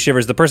it's giving you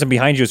shivers. The person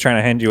behind you is trying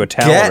to hand you a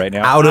towel Get right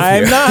now. out of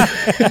I'm here. not.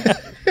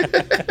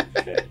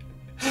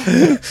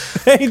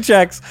 Hey,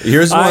 Chex.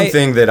 Here's one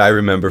thing that I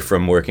remember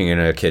from working in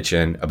a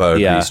kitchen about a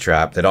Yeah. grease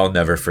trap that I'll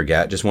never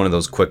forget. Just one of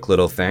those quick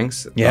little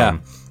things. Yeah.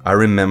 I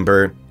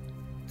remember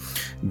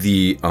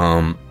the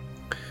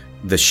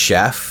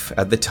chef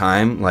at the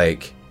time,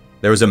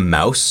 there was a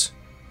mouse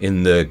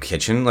in the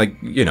kitchen.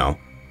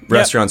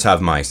 Restaurants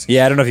have mice.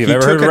 Yeah, I don't know if you've He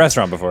ever heard of took a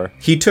restaurant before.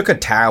 He took a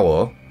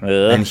towel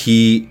and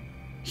he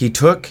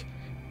took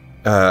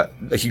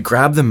he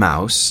grabbed the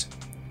mouse.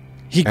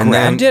 He And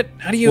grabbed then- it?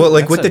 How do you... Well,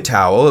 that's with a- the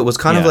towel, it was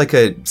kind of Yeah. like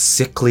a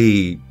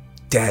sickly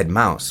dead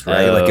mouse,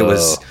 right?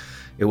 Oh.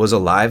 It was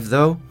alive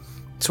though,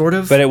 sort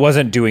of. But it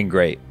wasn't doing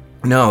great.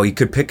 No, he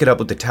could pick it up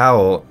with the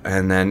towel,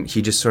 and then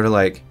he just sort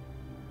of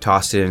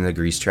tossed it in the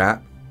grease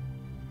trap.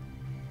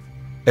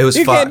 It was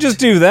You fucked. can't just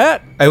do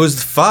that. It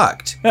was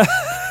fucked. He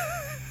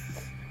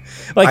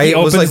I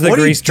was opens like, the what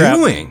are you grease trap,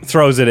 doing?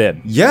 throws it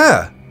in.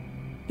 Yeah.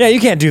 Yeah, you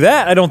can't do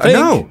that, I don't I think.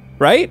 know.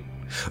 Right?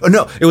 Oh,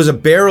 no, it was a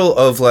barrel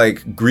of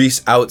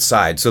grease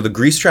outside. So the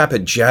grease trap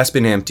had just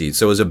been emptied.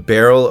 So it was a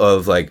barrel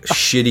of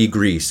shitty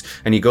grease.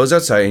 And he goes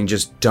outside and he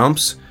just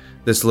dumps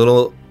this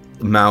little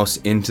mouse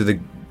into the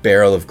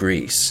barrel of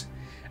grease.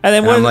 And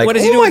then And I'm what like,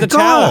 does he "Oh do my with the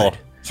God."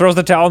 towel? Throws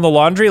the towel in the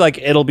laundry, like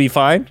it'll be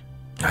fine?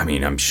 I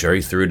mean, I'm sure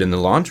he threw it in the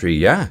laundry,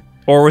 yeah.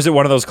 Or was it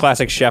one of those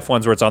classic chef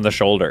ones where it's on the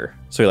shoulder?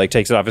 So he like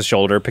takes it off his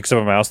shoulder, picks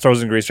up a mouse, throws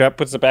it in a grease trap,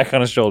 puts it back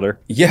on his shoulder.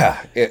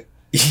 Yeah.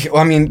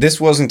 I mean, this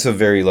wasn't a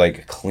very,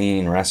 like,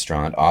 clean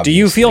restaurant, obviously. Do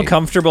you feel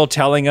comfortable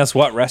telling us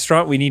what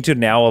restaurant we need to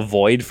now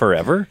avoid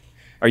forever?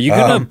 Are you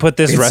going to put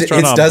this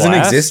restaurant on blast? It doesn't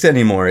exist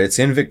anymore. It's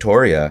in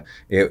Victoria.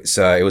 It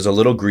was a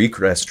little Greek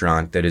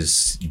restaurant that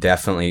is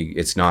definitely,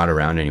 it's not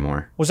around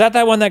anymore. Was that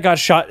one that got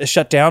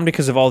shut down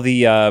because of all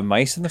the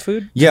mice in the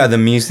food? Yeah, the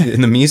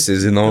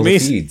mices in all the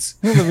feeds.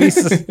 The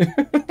mice.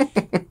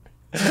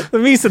 The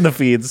mice in the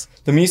feeds.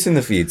 The mice in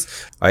the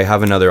feeds. I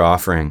have another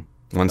offering.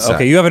 One sec.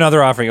 Okay, you have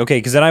another offering. Okay,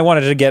 because then I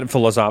wanted to get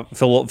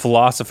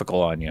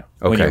philosophical on you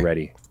when you're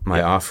ready.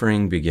 My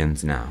offering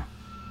begins now.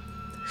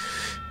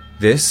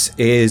 This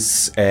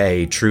is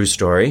a true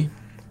story.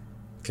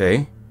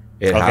 Okay.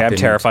 I'm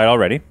terrified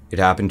already. It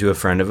happened to a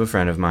friend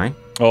of mine.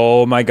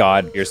 Oh my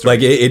God. Your story.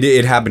 Like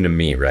it happened to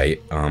me,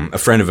 right? A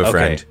friend of a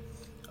friend.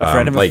 A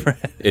friend of a friend.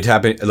 It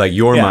happened, like,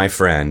 you're my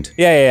friend.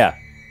 Yeah.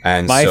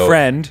 And my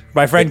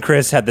friend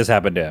Chris had this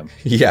happen to him.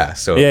 Yeah.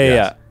 So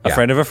yeah. A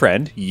friend of a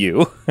friend,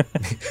 you.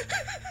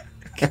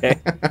 Okay.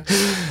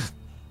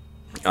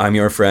 I'm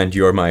your friend,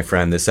 you're my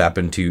friend. This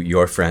happened to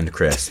your friend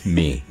Chris,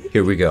 me.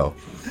 Here we go.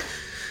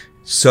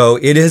 So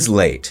it is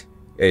late.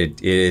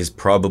 It is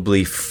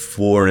probably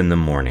 4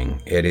 a.m.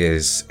 It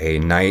is a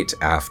night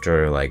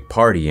after, like,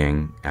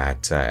 partying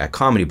at a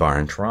comedy bar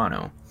in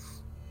Toronto.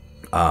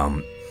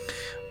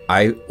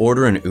 I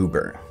order an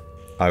Uber.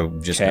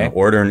 I'm just gonna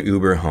order an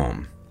Uber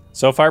home.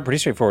 So far, pretty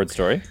straightforward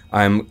story.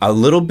 I'm a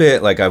little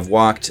bit, like, I've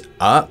walked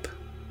up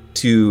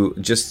to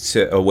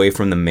away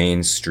from the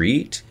main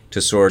street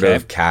to sort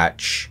of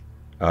catch.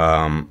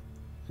 I'm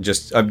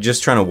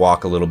just trying to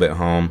walk a little bit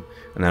home.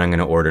 And then I'm going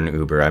to order an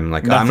Uber. I'm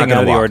like, I'm not going to walk. Nothing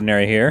out of the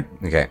ordinary here.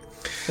 Okay.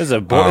 This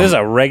is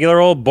a regular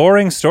old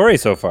boring story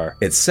so far.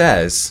 It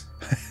says,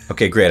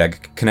 okay, great. I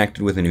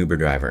connected with an Uber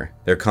driver.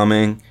 They're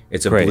coming.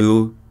 It's a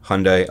blue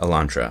Hyundai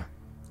Elantra.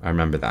 I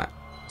remember that.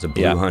 It's a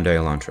blue Hyundai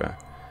Elantra.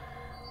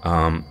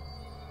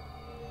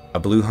 A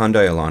blue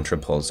Hyundai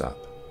Elantra pulls up.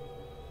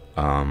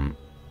 And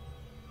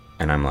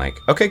I'm like,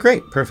 okay,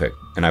 great, perfect.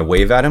 And I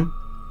wave at him.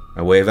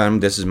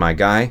 This is my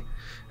guy.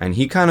 And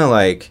he kind of,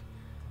 like,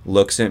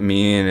 looks at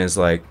me and is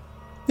like,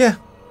 yeah,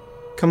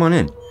 come on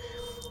in.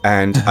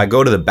 And I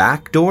go to the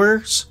back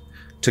doors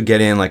to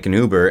get in, like, an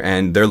Uber,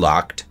 and they're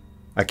locked.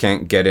 I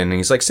can't get in. And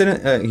he's like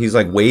he's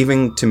like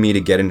waving to me to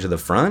get into the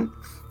front.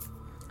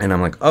 And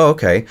I'm like, oh,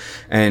 okay.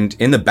 And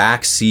in the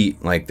back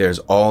seat, like, there's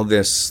all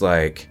this,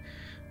 like,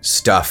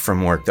 stuff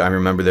from work. I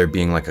remember there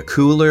being, like, a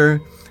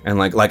cooler, and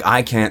like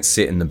I can't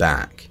sit in the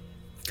back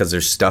because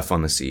there's stuff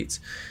on the seats.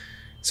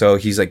 So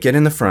he's like, get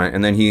in the front.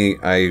 And then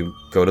I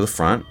go to the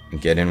front and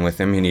get in with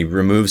him, and he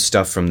removes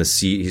stuff from the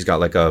seat. He's got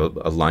like a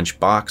lunch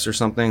box or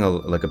something,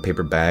 like a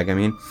paper bag. I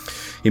mean,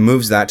 he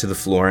moves that to the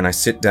floor, and I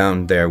sit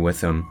down there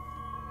with him,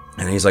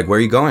 and he's like, where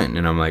are you going?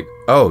 And I'm like,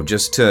 oh,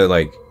 just to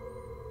like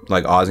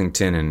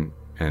Ossington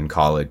and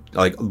college,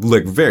 like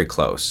very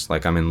close.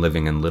 Like, I'm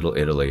living in Little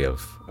Italy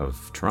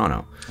of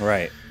Toronto.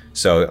 Right.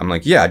 So I'm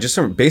like, yeah, just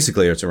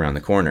basically it's around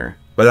the corner.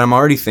 But I'm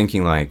already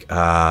thinking, like,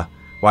 why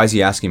is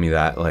he asking me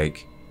that?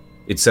 Like,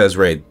 it says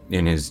right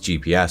in his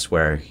GPS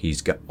where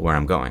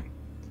I'm going.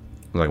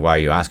 I'm like, why are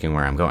you asking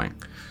where I'm going?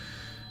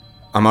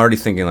 I'm already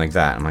thinking like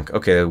that. I'm like,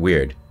 okay,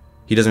 weird.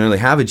 He doesn't really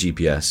have a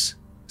GPS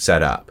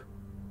set up.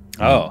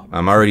 Oh.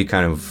 I'm already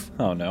kind of...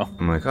 Oh, no.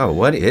 I'm like, oh,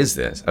 what is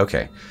this?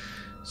 Okay.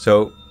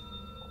 So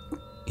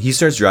he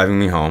starts driving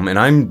me home, and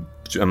I'm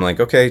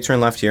like, okay, turn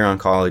left here on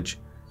College.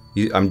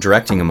 I'm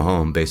directing him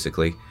home,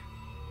 basically.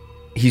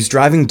 He's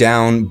driving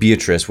down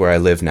Beatrice, where I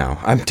live now.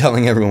 I'm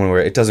telling everyone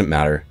where. It doesn't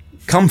matter.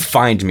 Come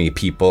find me,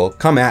 people.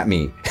 Come at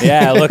me.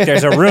 Yeah, look,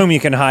 there's a room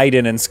you can hide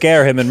in and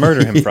scare him and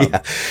murder him from.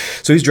 Yeah.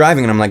 So he's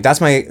driving, and I'm like, that's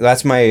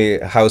my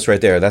house right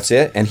there. That's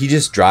it. And he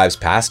just drives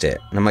past it.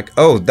 And I'm like,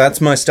 oh,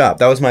 that's my stop.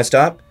 That was my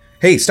stop.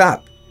 Hey,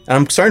 stop. And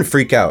I'm starting to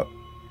freak out.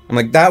 I'm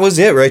like, that was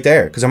it right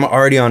there. Because I'm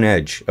already on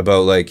edge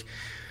about, like...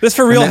 This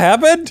for real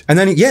happened? And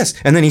then,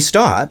 and then he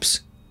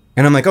stops.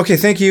 And I'm like, okay,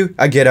 thank you.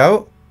 I get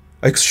out.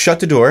 I shut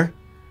the door.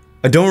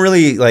 I don't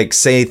really, like,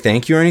 say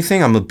thank you or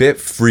anything. I'm a bit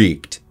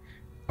freaked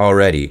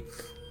already.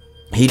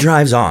 He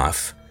drives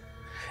off,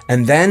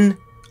 and then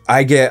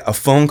I get a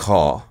phone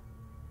call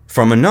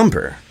from a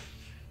number,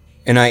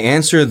 and I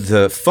answer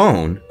the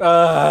phone,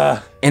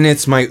 and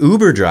it's my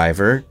Uber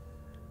driver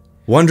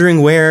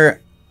wondering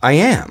where I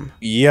am.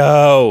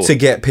 Yo. To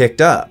get picked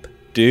up.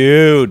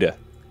 Dude.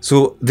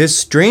 So this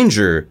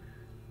stranger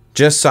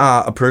just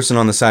saw a person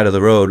on the side of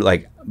the road,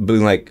 like,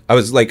 being like, I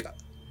was like,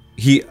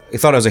 he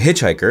thought I was a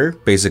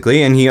hitchhiker,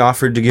 basically, and he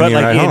offered to give me a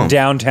ride home. But like in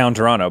downtown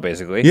Toronto,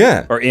 basically.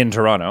 Yeah. Or in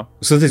Toronto.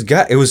 So this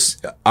guy,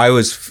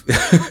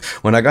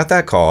 when I got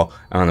that call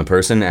and the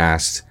person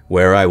asked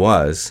where I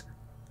was,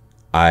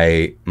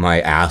 my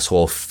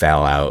asshole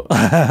fell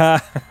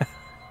out.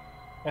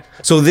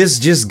 So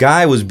this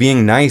guy was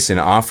being nice and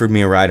offered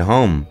me a ride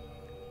home.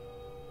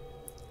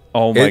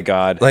 Oh my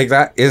God. Like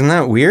that, isn't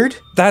that weird?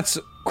 That's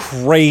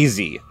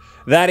crazy.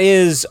 That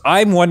is,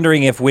 I'm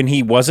wondering if when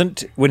he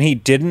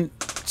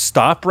didn't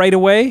stop right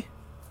away,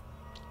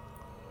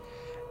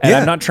 and Yeah.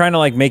 I'm not trying to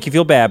like make you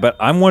feel bad, but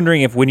I'm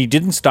wondering if when he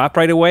didn't stop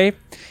right away,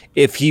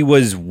 if he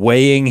was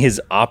weighing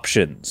his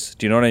options.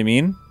 Do you know what I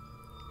mean?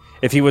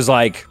 If he was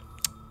like,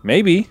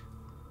 maybe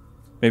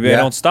I Yeah.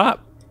 don't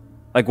stop.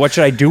 Like, what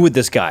should I do with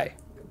this guy?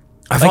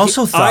 I've Like,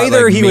 also thought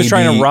either like, he was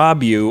trying maybe- to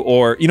rob you,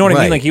 or you know what I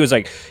mean. Right. Like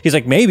he's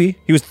like maybe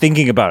he was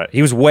thinking about it.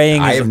 He was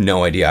weighing. I His, have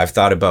no idea. I've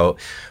thought about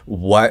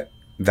what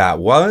that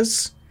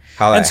was,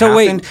 how that And so,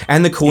 wait. happened,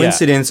 and the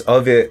coincidence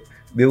of it.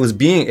 It was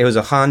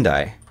a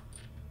Hyundai.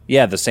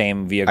 yeah, the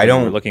same vehicle I you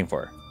don't- were looking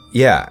for.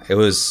 Yeah, it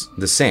was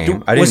the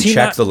same. I was didn't he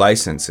check not- the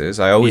licenses.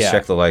 I always Yeah.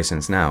 check the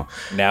license now.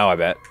 Now I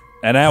bet,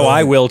 and now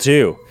I will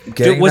too.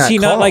 getting Was that he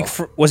not call. like?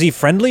 Was he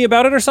friendly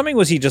about it or something?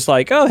 Was he just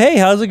like, oh hey,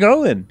 how's it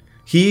going?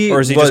 He, Or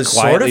is he was just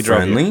sort quietly of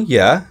drove you? friendly.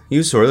 Yeah, he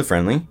was sort of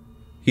friendly.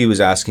 He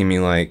was asking me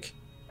like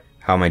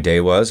how my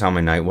day was, how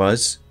my night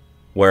was,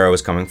 where I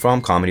was coming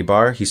from, Comedy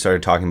Bar. He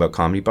started talking about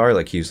Comedy Bar.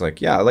 Like he was like,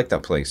 yeah, I like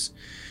that place.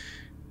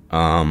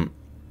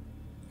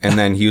 And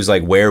then he was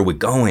like, where are we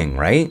going?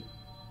 Right?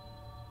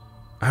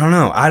 I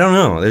don't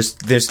know.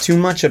 There's too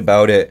much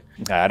about it.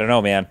 I don't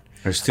know, man.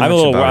 There's too I'm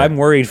much about I'm it.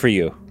 worried for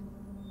you.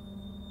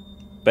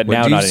 But What,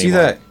 now do you not see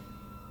anymore. that?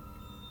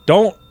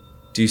 Don't.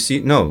 Do you see?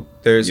 No,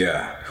 there's.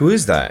 Yeah. Who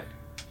is that?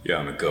 Yeah,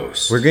 I'm a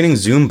ghost. We're getting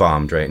Zoom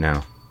bombed right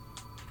now.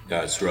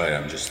 That's right,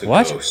 I'm just a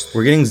What? ghost.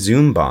 We're getting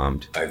Zoom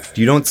bombed.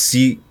 You don't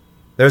see.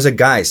 There's a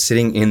guy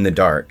sitting in the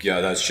dark.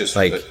 Yeah, that's just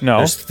Like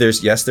No.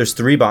 there's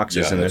 3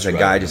 boxes Yeah, and there's that's a right,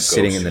 guy I'm a just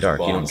sitting ghost in the who's dark.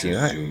 You don't bombed see his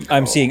that? Zoom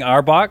I'm call. seeing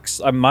our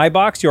box, my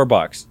box, your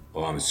box.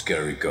 Well, I'm a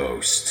scary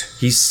ghost.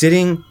 He's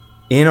sitting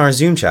in our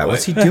Zoom chat.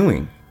 What's he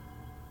doing?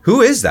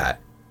 Who is that?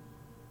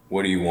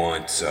 What do you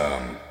want?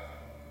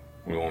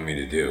 What do you want me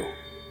to do?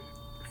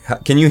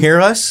 Can you hear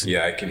us?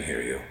 Yeah, I can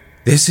hear you.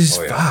 This is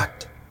Oh, yeah.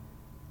 fucked.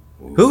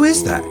 Who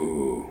is that?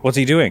 What's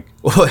he doing?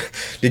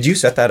 Did you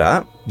set that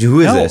up? Who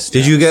is No. this?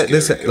 Did Yeah, you I'm get a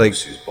this? scary Like,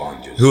 ghost who's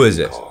bombed his who is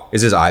Zoom this? call.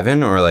 Is this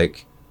Ivan or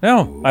like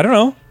No, I don't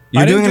know.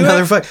 you're I didn't doing do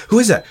another it. fight? Who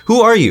is that?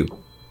 Who are you?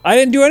 I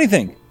didn't do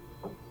anything.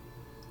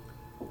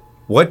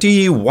 What do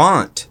you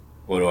want?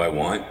 What do I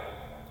want?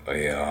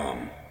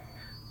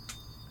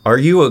 Are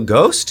you a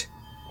ghost?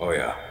 Oh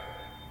yeah.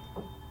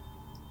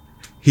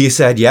 He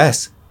said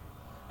yes.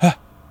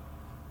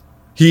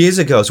 He is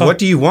a ghost. What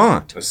do you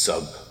want? A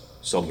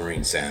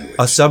submarine sandwich.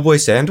 A Subway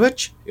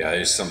sandwich? Yeah,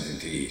 there's something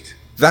to eat.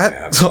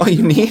 That's Yeah, all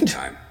you need?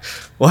 Time.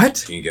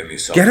 What? Can you get me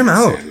a Get him submarine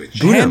out. sandwich?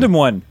 Boot Hand him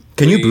one.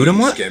 Can you boot him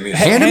Please one? get me a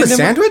Hand him a Hand him-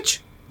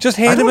 sandwich? Just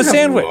hand him don't a have-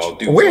 sandwich. Well, I'll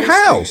do Where? ghost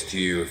How? things to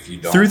you if you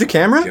don't. Through the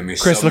camera? Give me a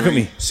Chris, look at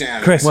me. submarine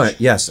sandwich. Chris.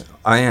 What? Yes,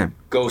 I am.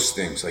 Ghost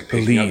things like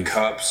picking Believe. up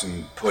cups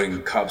and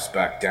putting cups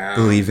back down.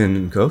 Believe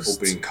in ghosts?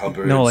 Opening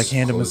cupboards. No, like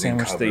hand him a closing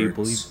sandwich that you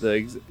cupboards,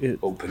 believe the.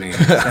 Opening. the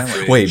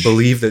fridge. Wait,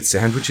 believe that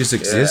sandwiches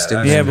exist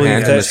and Yeah, then believe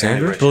hand him a that.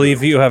 sandwich?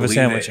 Believe you have a Believe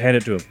sandwich. it. Hand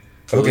it to him.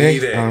 Believe Okay,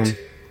 it. here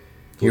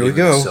Believe we in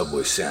go. a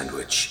Subway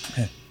sandwich.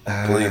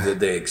 Believe that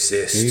they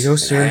exist. here you go, and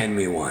sir. Hand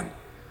me one.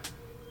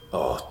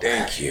 Oh,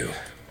 thank you.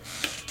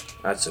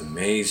 That's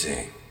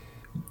amazing.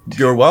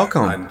 You're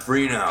welcome. I'm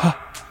free now.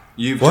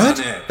 You've What?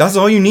 done it. That's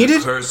all you The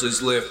needed? curse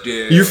is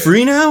lifted. You're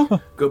free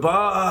now?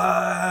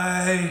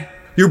 Goodbye.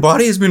 Your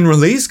body has been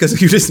released because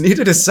you just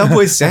needed a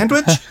Subway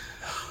sandwich?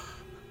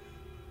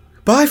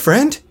 Bye,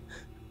 friend.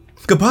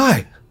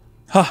 Goodbye.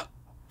 Huh.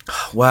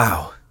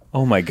 Wow.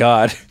 Oh my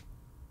God.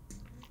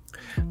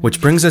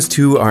 Which brings us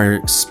to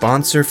our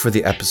sponsor for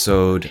the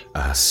episode,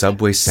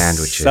 Subway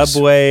Sandwiches.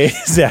 Subway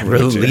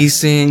sandwiches.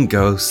 Releasing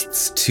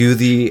ghosts to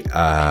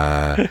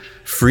the,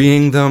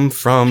 freeing them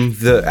from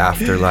the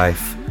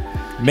afterlife.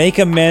 Make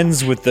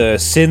amends with the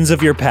sins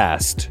of your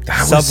past.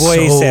 That was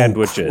Subway so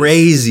sandwiches.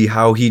 crazy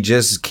how he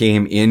just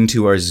came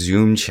into our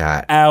Zoom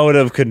chat Out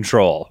of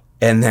control.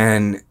 and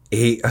then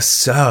ate a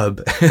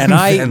sub. And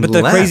then but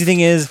the left. crazy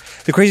thing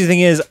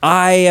is,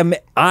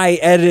 I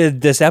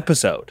edited this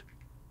episode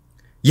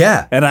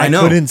Yeah, and I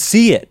know. couldn't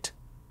see it.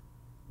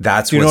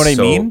 That's Do you know what's what I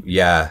so- mean?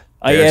 Yeah.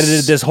 I there's-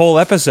 edited this whole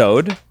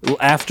episode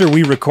after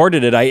we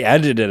recorded it. I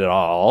edited it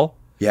all,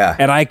 Yeah.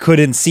 and I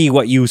couldn't see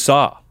what you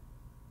saw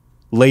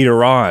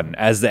later on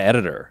as the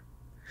editor.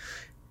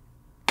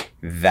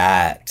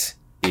 That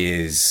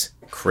is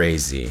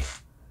crazy.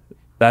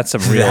 That's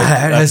some real.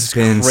 That that's has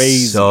been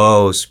crazy.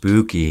 so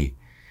spooky.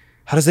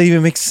 How does that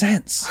even make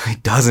sense?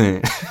 It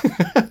doesn't.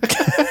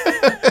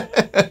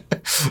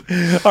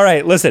 All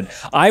right, listen.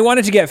 I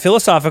wanted to get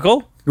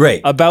philosophical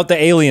Right. about the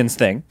aliens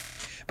thing,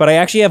 but I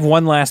actually have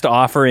one last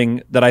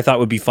offering that I thought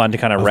would be fun to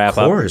kind of wrap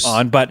course. up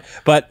on. But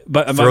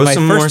Throw my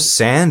some more first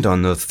sand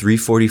on the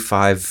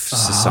 345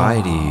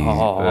 society.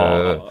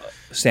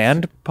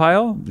 sand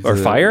pile or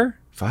The fire?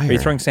 fire. Are you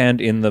throwing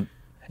sand in the?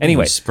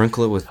 Anyway.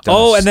 Sprinkle it with dust.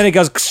 Oh, and then it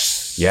goes.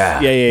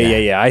 Yeah,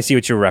 Yeah. I see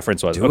what your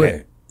reference was. Do okay.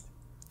 it.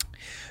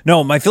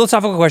 No, my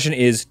philosophical question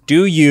is: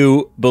 do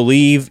you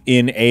believe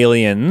in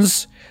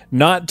aliens?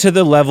 Not to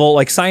the level,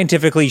 like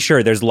scientifically,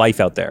 sure, there's life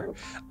out there,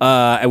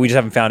 and we just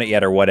haven't found it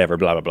yet, or whatever,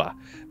 blah blah blah.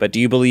 But do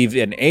you believe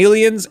in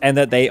aliens and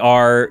that they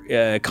are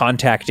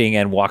contacting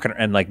and walking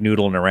and like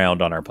noodling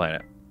around on our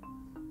planet?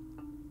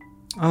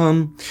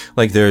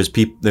 Like there's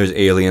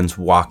aliens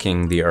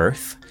walking the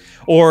earth.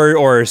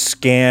 Or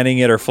scanning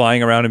it or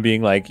flying around and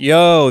being like,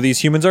 yo, these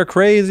humans are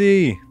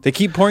crazy. They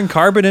keep pouring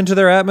carbon into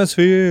their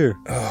atmosphere.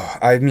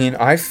 I mean,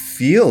 I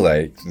feel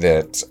like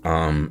that,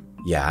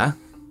 yeah.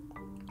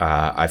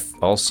 I've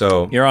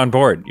also... You're on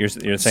board. You're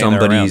saying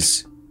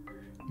somebody's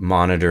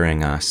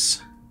monitoring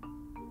us.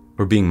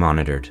 We're being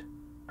monitored.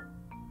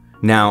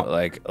 Now...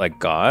 Like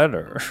God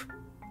or...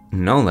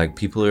 No, like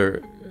people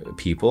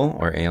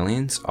or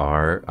aliens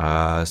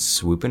are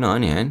swooping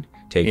on in,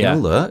 taking a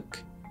look,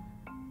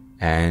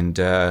 and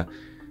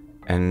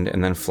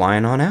then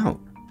flying on out.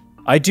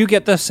 I do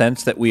get the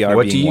sense that we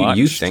are being watched.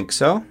 You think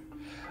so?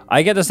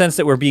 I get the sense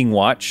that we're being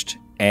watched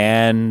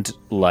and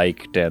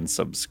liked and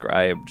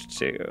subscribed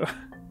to.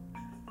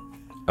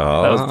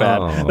 Oh.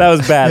 That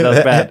was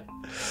bad.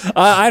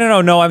 I don't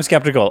know. No, I'm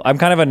skeptical. I'm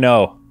kind of a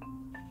no.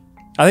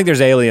 I think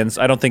there's aliens.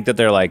 I don't think that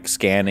they're like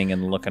scanning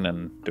and looking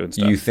and doing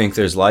stuff. You think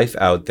there's life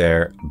out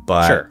there,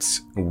 but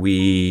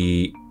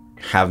we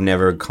have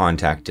never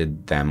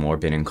contacted them or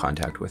been in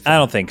contact with them. I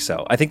don't think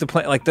so. I think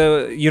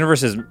the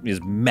universe is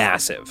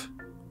massive.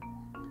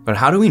 But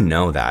how do we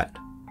know that?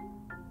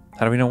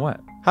 How do we know what?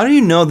 How do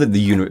you know that the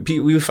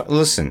universe...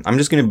 Listen, I'm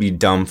just going to be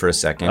dumb for a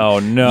second. Oh,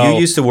 no. You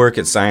used to work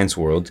at Science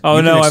World. Oh,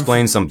 you no. can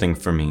explain something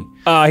for me.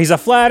 He's a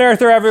flat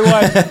earther,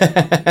 everyone.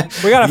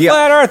 We got a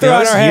flat earther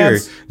on our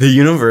hands. The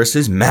universe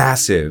is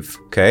massive,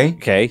 okay?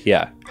 Okay,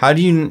 yeah. How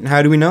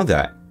do we know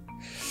that?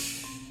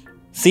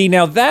 See,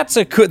 now that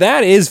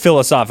is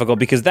philosophical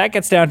because that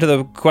gets down to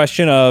the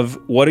question of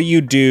what do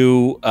you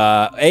do?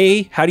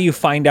 A, how do you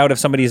find out if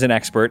somebody is an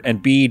expert? And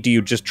B, do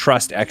you just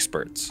trust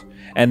experts?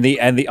 And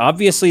the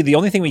obviously the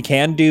only thing we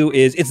can do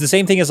is it's the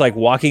same thing as like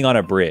walking on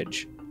a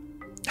bridge.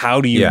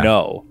 How do you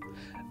know?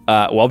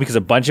 Well, because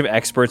a bunch of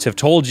experts have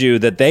told you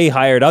that they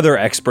hired other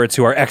experts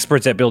who are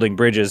experts at building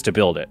bridges to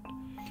build it.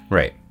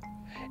 Right.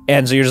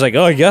 And so you're just like,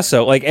 oh, I guess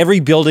so. Like every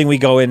building we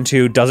go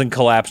into doesn't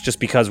collapse just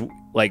because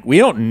like we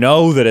don't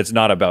know that it's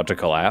not about to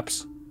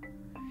collapse.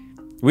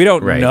 We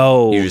don't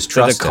know you just that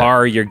trust the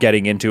car you're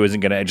getting into isn't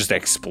going to just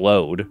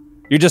explode.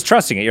 You're just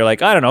trusting it. You're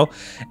like, I don't know.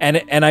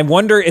 And I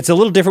wonder, it's a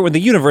little different with the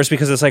universe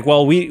because it's like,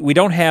 well, we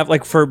don't have,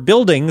 like for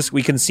buildings,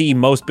 we can see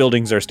most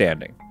buildings are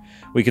standing.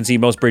 We can see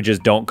most bridges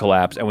don't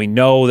collapse. And we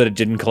know that it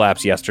didn't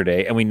collapse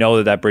yesterday. And we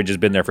know that bridge has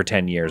been there for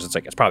 10 years. It's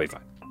like, it's probably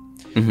fine.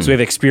 Mm-hmm. So we have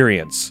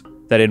experience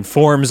that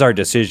informs our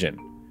decision.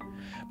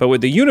 But with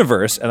the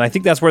universe, and I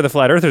think that's where the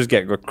flat earthers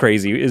get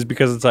crazy, is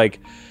because it's like,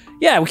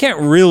 yeah, we can't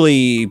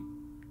really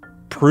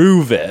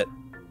prove it.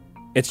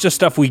 It's just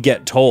stuff we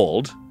get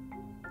told.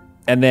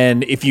 And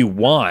then if you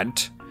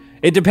want,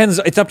 it depends.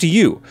 It's up to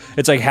you.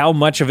 It's like, how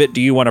much of it do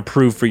you want to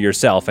prove for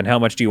yourself? And how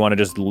much do you want to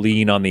just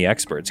lean on the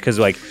experts? Because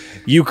like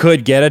you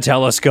could get a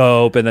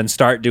telescope and then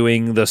start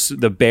doing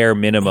the bare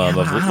minimum of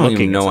looking. I don't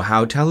even know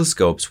how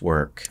telescopes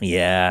work.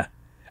 Yeah.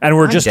 And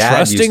we're just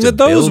trusting that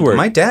those work.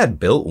 My dad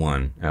built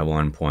one at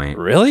one point.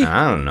 Really?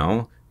 I don't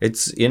know.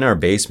 It's in our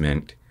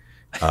basement.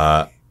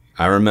 I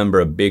remember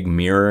a big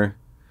mirror.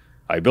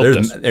 I built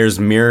this. There's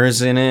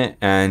mirrors in it,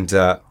 and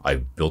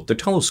I built the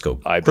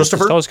telescope. I built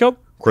this telescope?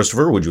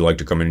 Christopher, would you like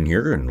to come in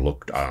here and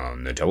look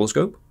on the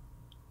telescope?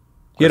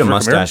 He had a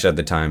mustache at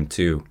the time,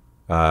 too.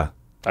 I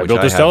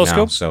built this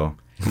telescope? Now, so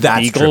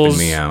that's tripping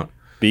me out.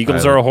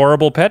 Beagles are a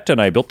horrible pet,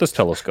 and I built this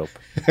telescope.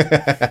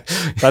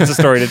 That's a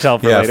story to tell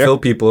for later. Yeah, fill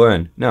people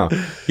in. No,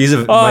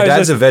 my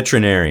dad's a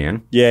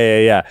veterinarian.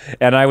 Yeah.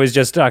 And I was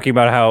just talking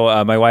about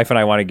how my wife and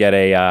I want to get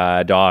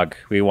a dog.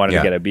 We wanted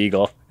to get a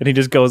beagle, and he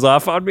just goes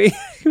off on me.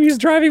 He's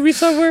driving me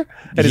somewhere,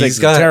 and he's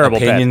like, got terrible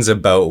opinions pet.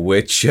 about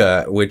which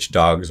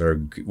dogs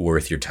are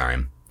worth your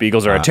time.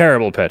 Beagles are a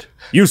terrible pet.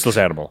 Useless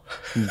animal.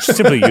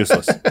 Simply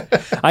useless.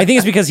 I think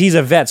it's because he's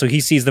a vet, so he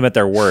sees them at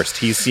their worst.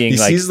 He's seeing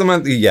sees them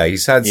at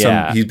he's had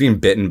some, he's been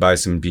bitten by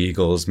some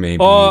beagles,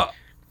 maybe.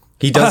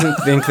 He doesn't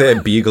think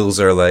that beagles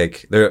are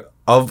like, they have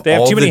all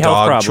too many the health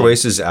dog problems.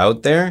 Choices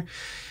out there.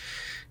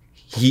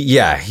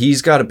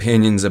 He's got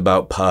opinions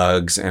about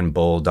pugs and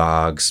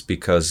bulldogs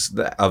because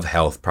of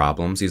health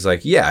problems. He's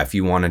like, if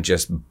you want to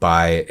just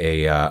buy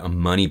a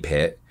money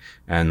pit,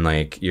 and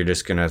like you're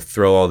just gonna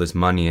throw all this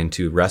money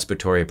into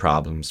respiratory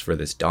problems for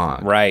this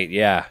dog, right?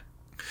 Yeah.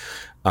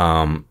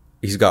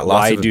 He's got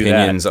lots of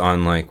opinions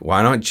on like,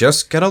 why not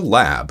just get a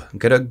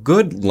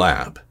good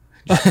lab,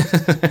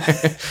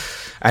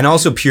 and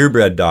also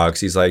purebred dogs.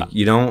 He's like,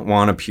 you don't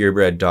want a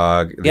purebred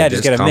dog. They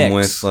just get a mix.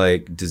 with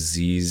like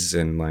disease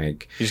and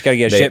like you just gotta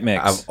get a shit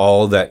mix. Have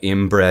all the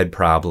inbred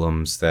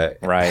problems that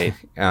right,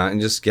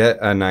 and just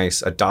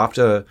adopt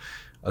a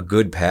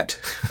good pet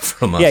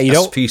from a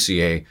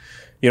SPCA.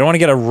 You don't want to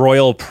get a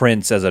royal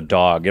prince as a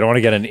dog. You don't want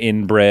to get an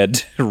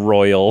inbred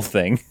royal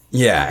thing.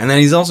 Yeah, and then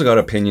he's also got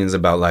opinions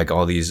about like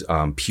all these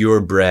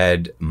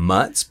purebred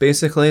mutts,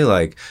 basically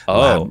like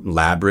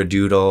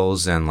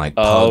labradoodles and like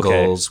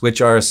puggles, which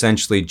are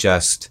essentially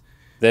just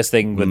this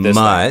thing with this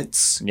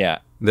mutts. Thing. Yeah,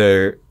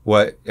 they're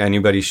what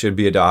anybody should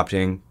be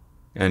adopting.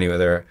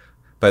 Anyway,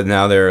 but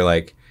now they're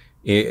like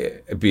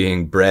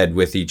being bred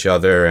with each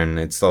other, and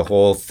it's the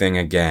whole thing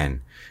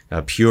again.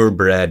 A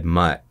purebred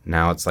mutt.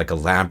 Now it's like a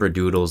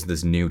Labradoodle's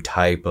this new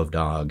type of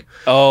dog.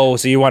 Oh,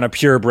 so you want a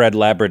purebred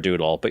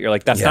Labradoodle, but you're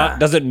like,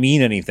 doesn't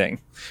mean anything.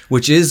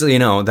 Which is,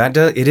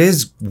 it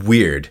is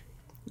weird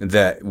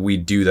that we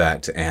do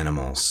that to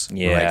animals.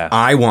 Yeah. Like,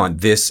 I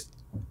want this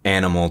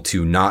animal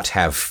to not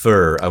have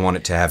fur. I want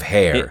it to have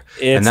hair.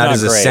 It's and that not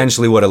is great.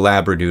 essentially what a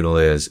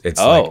Labradoodle is. It's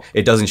like,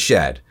 it doesn't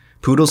shed.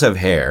 Poodles have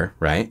hair,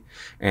 right?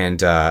 And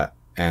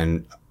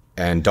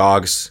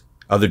dogs,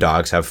 other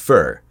dogs have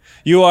fur.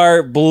 You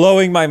are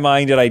blowing my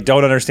mind, and I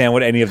don't understand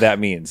what any of that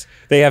means.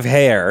 They have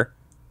hair.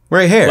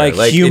 Right, hair.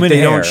 Like human they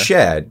hair. don't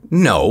shed.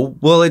 No.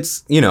 Well,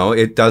 it's,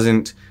 it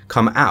doesn't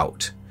come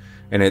out.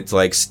 And it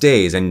like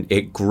stays and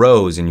it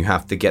grows, and you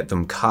have to get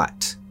them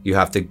cut. You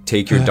have to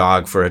take your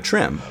dog for a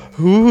trim.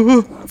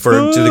 To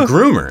the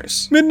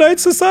groomers. Midnight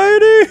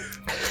Society.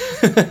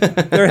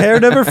 Their hair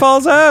never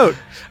falls out.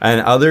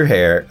 And other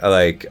hair,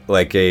 like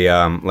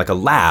a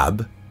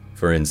lab,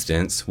 for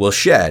instance, will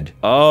shed.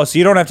 Oh, so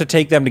you don't have to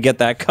take them to get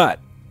that cut.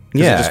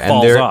 Yeah, it just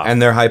falls off.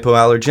 And they're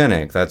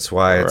hypoallergenic. That's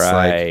why it's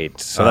right. like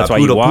So that's why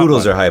you want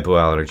poodles one. are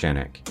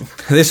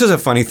hypoallergenic. This is a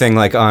funny thing.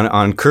 Like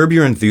on Curb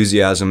Your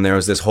Enthusiasm, there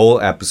was this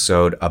whole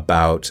episode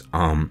about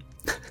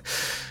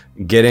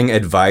getting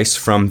advice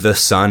from the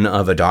son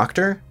of a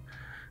doctor.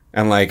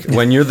 And like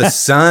when you're the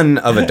son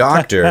of a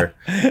doctor,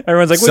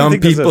 Everyone's like, what some do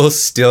you think people this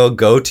is? still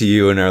go to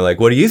you and are like,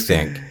 "What do you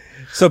think?"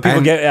 So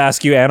people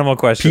ask you animal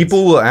questions.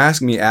 People will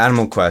ask me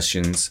animal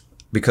questions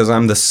because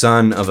I'm the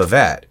son of a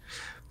vet.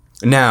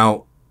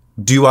 Now,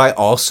 do I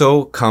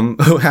also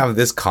have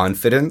this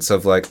confidence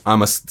of like,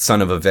 I'm a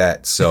son of a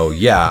vet, so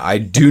yeah, I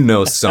do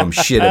know some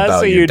shit about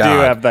So your you dog.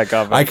 do have that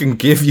confidence. I can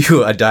give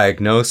you a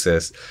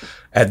diagnosis.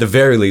 At the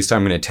very least,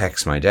 I'm going to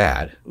text my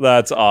dad.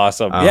 That's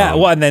awesome. Yeah,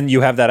 well, and then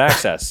you have that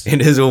access. It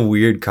is a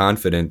weird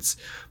confidence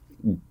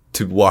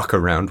to walk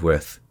around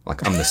with.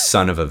 Like, I'm the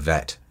son of a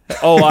vet.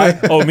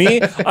 Me?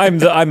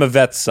 I'm a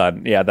vet's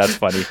son. Yeah, that's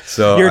funny.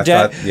 So your I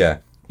dad, thought, yeah.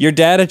 Your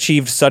dad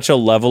achieved such a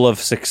level of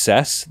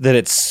success that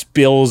it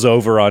spills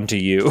over onto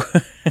you.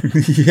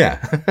 Yeah.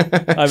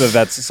 I'm a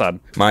vet's son.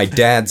 My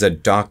dad's a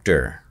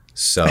doctor,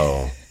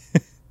 so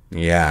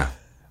yeah.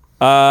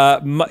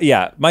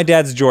 My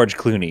dad's George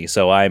Clooney,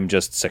 so I'm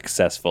just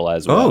successful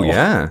as well. Oh,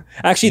 yeah.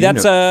 Actually,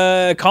 that's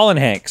Colin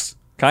Hanks,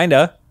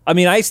 kinda. I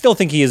mean, I still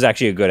think he is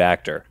actually a good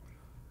actor.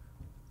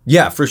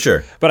 Yeah, for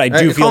sure. But I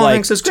do feel Colin like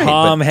Hanks is great,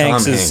 Tom but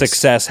Hanks'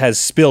 success has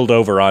spilled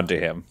over onto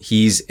him.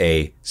 He's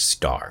a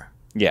star.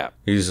 Yeah.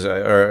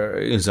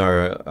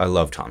 I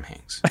love Tom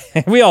Hanks.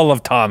 We all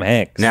love Tom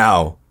Hanks.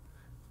 Now,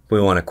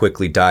 we want to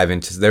quickly dive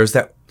into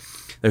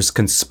there's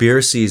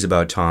conspiracies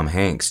about Tom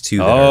Hanks too.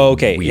 That are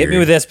okay. weird. Hit me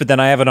with this, but then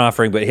I have an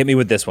offering, but hit me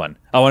with this one.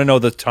 I want to know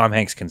the Tom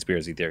Hanks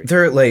conspiracy theory.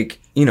 They're like,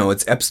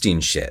 it's Epstein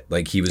shit.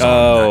 Like he was on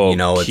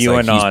that, it's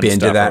QAnon like he's been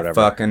stuff to or that whatever.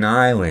 fucking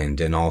island,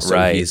 and also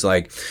Right.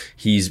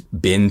 he's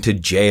been to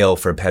jail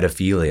for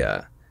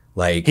pedophilia.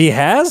 Like He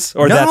has?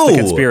 Or that's the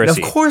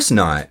conspiracy? Of course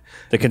not.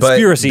 The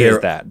conspiracy But is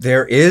that.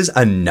 there is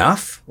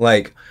enough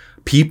like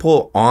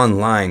people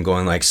online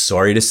going like,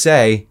 sorry to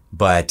say,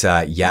 but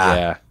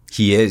yeah.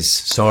 He is.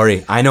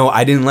 Sorry. I know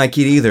I didn't like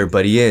it either,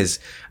 but he is.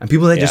 And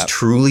people that just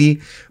truly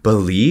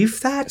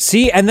believe that?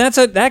 See, and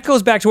that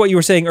goes back to what you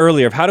were saying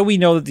earlier of how do we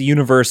know that the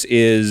universe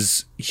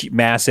is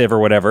massive or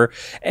whatever?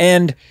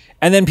 And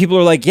then people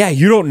are like, yeah,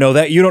 you don't know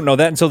that.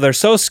 And so they're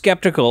so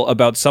skeptical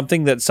about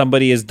something that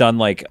somebody has done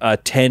like a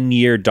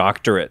 10-year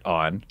doctorate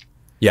on.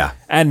 Yeah.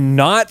 And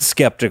not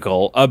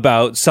skeptical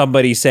about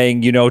somebody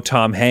saying,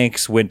 Tom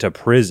Hanks went to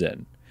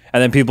prison.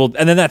 And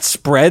then that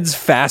spreads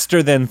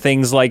faster than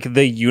things like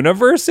the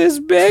universe is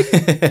big.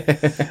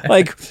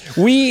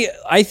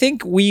 I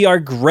think we are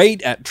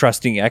great at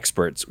trusting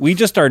experts. We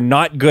just are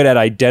not good at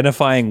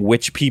identifying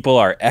which people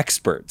are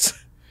experts.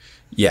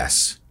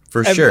 Yes,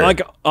 for And, sure.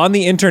 like on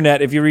the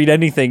internet, if you read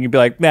anything, you'd be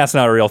like, that's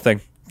not a real thing.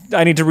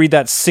 I need to read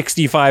that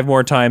 65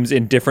 more times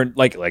in different,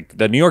 like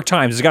the New York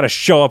Times has got to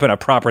show up in a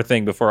proper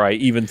thing before I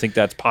even think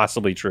that's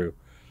possibly true.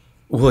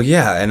 Well,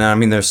 yeah, and I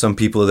mean, there's some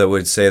people that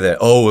would say that,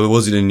 oh,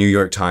 was it a New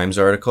York Times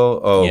article?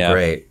 Oh, Yeah.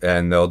 great,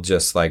 and they'll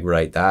just like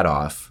write that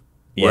off.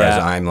 Whereas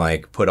Yeah. I'm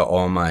like, put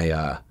all my,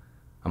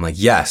 I'm like,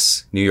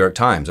 yes, New York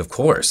Times, of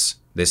course,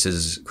 this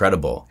is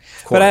credible.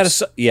 Of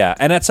course. But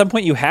and at some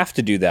point you have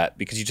to do that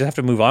because you just have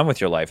to move on with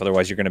your life.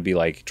 Otherwise, you're going to be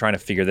like trying to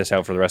figure this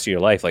out for the rest of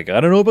your life. Like,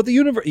 I don't know about the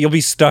universe. You'll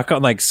be stuck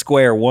on like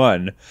square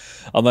one,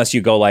 unless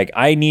you go like,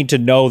 I need to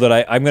know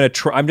that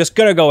I'm just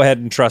going to go ahead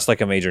and trust like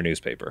a major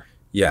newspaper.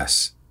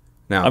 Yes.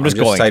 Now I'm just I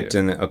going typed to.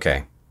 in.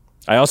 Okay.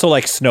 I also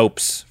like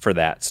Snopes for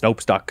that.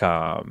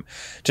 Snopes.com.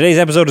 Today's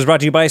episode is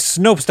brought to you by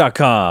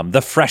Snopes.com,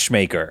 the fresh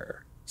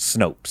maker.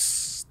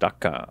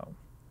 Snopes.com.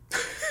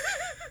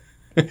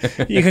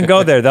 You can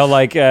go there. They'll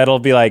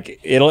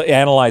it'll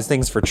analyze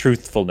things for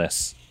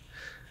truthfulness.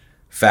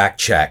 Fact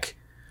check.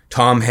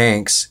 Tom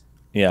Hanks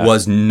Yeah.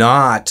 was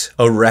not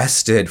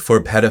arrested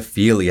for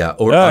pedophilia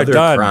or other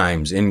done.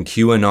 crimes in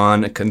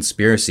QAnon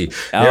conspiracy.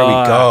 There we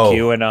go.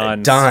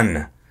 QAnon.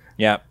 Done.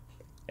 Yeah.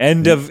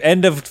 End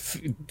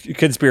of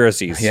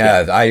conspiracies.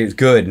 Yeah,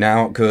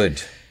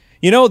 good.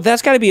 You know,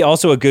 that's got to be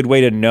also a good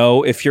way to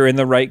know if you're in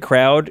the right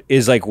crowd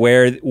is like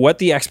what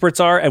the experts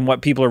are and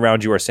what people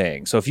around you are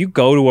saying. So if you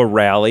go to a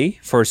rally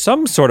for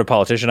some sort of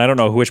politician, I don't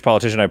know which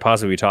politician I'd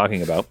possibly be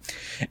talking about,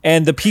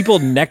 and the people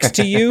next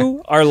to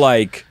you are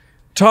like,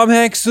 Tom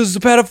Hanks is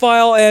a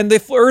pedophile and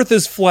the earth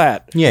is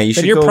flat. Yeah, you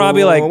should you're go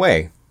probably like,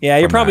 away. Yeah,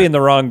 you're probably in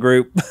the wrong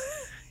group.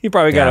 You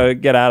probably got to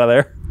get out of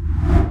there.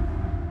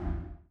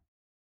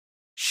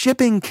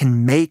 Shipping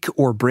can make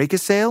or break a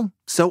sale,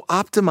 so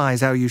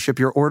optimize how you ship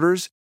your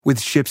orders with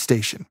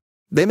ShipStation.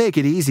 They make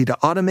it easy to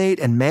automate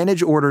and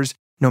manage orders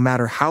no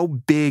matter how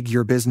big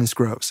your business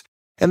grows.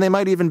 And they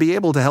might even be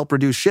able to help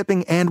reduce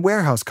shipping and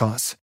warehouse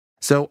costs.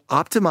 So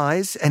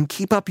optimize and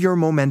keep up your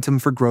momentum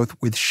for growth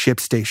with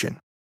ShipStation.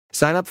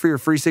 Sign up for your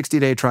free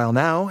 60-day trial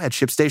now at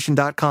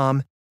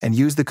ShipStation.com and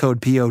use the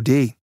code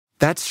POD.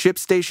 That's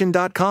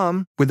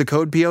ShipStation.com with the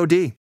code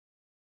POD.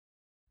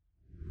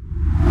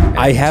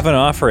 I have an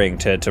offering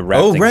to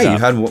wrap things right. up.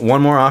 You had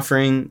one more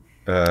offering.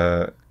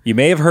 You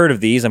may have heard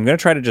of these. I'm going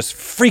to try to just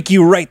freak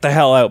you right the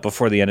hell out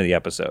before the end of the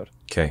episode.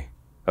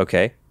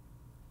 Okay?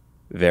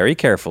 Very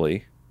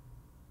carefully,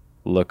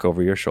 look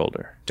over your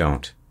shoulder.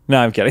 Don't. No,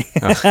 I'm kidding.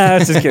 I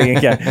was just kidding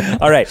again.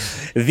 All right.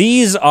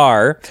 These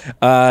are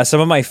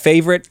some of my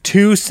favorite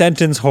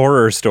 2-sentence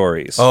horror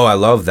stories. Oh, I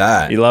love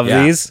that. You love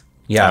these?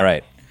 Yeah. All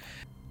right.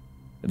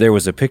 There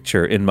was a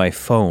picture in my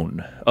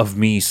phone of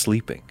me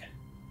sleeping.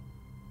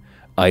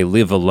 I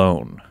live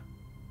alone.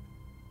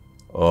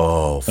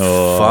 Oh,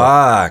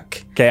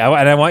 fuck. Okay,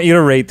 and I want you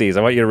to rate these.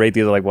 I want you to rate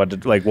these like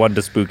one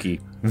to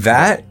spooky.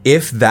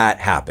 If that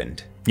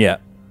happened, Yeah.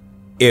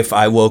 if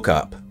I woke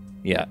up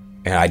Yeah.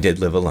 and I did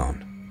live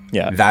alone,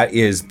 Yeah. that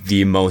is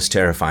the most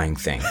terrifying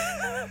thing.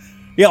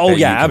 Yeah. Oh, that you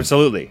yeah. can-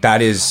 Absolutely.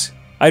 That is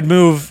I'd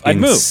move.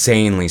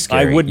 insanely I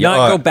scary. would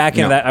not go back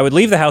into no. that. I would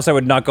leave the house. I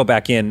would not go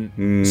back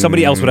in.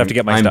 Somebody else would have to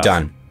get my I'm stuff.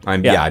 done.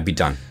 I'd be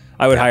done.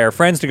 I would hire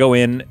friends to go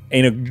in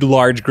a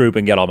large group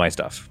and get all my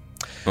stuff.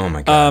 Oh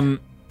my god.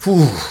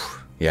 Whew.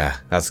 Yeah,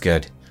 that's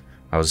good.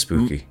 That was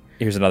spooky.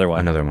 Here's another one.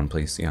 Another one,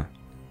 please. Yeah.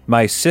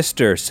 My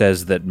sister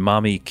says that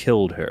mommy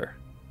killed her.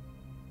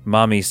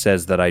 Mommy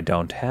says that I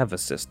don't have a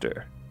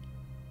sister.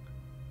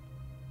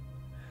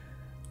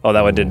 Oh,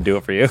 that one didn't do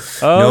it for you.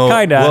 Oh, No,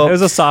 kinda. well- It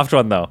was a soft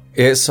one though.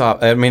 It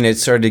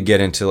started to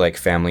get into like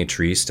family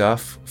tree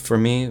stuff for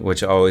me,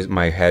 which always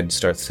my head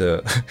starts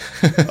to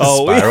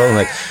Oh, spiral.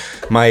 Like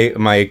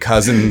my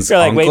cousin's You're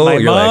like, uncle. wait, my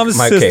you're mom's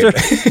like,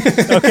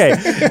 sister.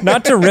 Okay,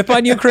 not to rip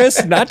on you,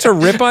 Chris. Not to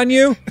rip on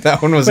you.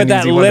 That one was But an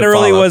that easy one to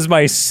literally follow. was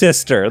my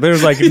sister. There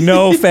was like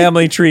no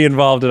family tree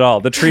involved at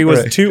all. The tree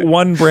was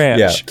one branch.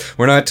 Yeah,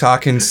 we're not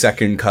talking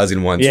second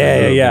cousin once.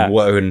 Yeah.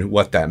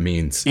 What that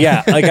means.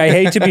 Yeah, like I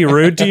hate to be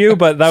rude to you,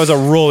 but that was a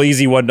real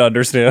easy one to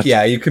understand.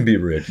 Yeah, you can be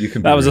rude. You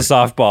can. That was a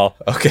softball.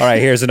 Okay. All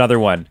right, here's another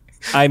one.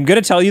 I'm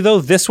going to tell you, though,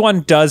 this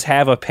one does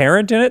have a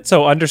parent in it,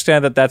 so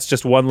understand that that's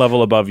just one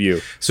level above you.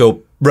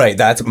 So, right,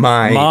 that's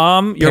my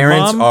Mom, your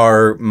parents mom?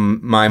 are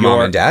my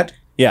mom and dad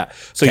Yeah.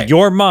 So Okay.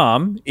 your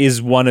mom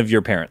is one of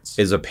your parents.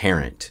 is a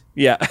parent.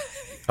 Yeah.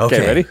 Okay,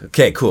 ready?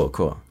 Okay,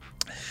 cool.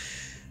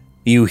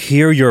 You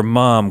hear your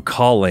mom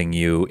calling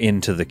you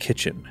into the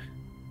kitchen.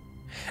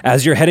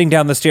 As you're heading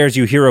down the stairs,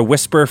 you hear a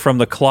whisper from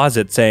the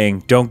closet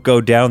saying, "Don't go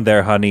down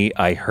there, honey.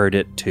 I heard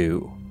it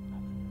too."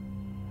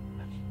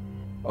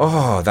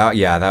 Oh,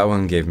 that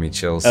one gave me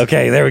chills.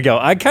 Okay, there we go.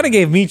 I kind of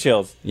gave me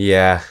chills.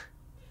 Yeah.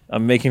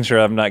 I'm making sure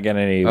I'm not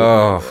getting any.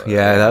 Oh,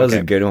 yeah, that was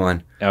Okay. a good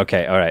one.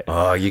 Okay, all right.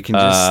 Oh, you can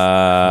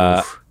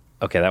just. Oof.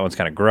 Okay, that one's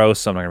kind of gross,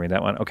 so I'm not going to read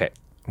that one. Okay.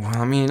 Well,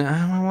 I mean,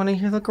 I don't want to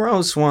hear the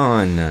gross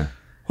one.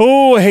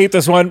 Oh, I hate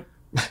this one.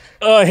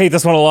 I hate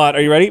this one a lot.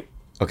 Are you ready?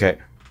 Okay.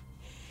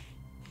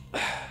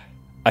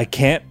 I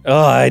can't.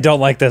 Oh, I don't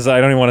like this. I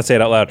don't even want to say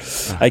it out loud.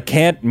 I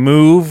can't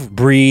move,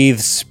 breathe,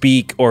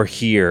 speak, or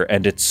hear,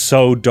 and it's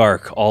so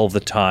dark all the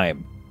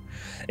time.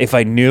 If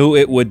I knew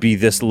it would be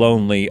this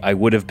lonely, I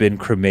would have been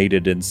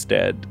cremated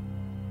instead.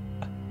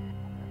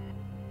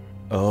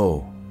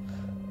 Oh.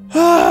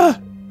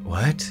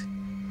 What?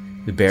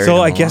 You buried So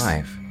him I guess-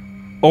 alive.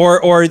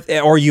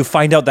 Or you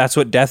find out that's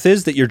what death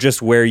is, that you're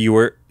just where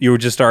you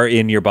just are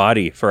in your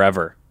body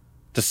forever.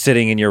 Just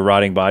sitting in your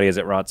rotting body as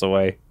it rots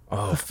away.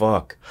 Oh,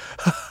 fuck.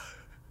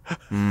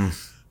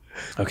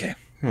 Okay.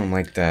 I don't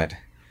like that.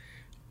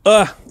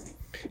 There's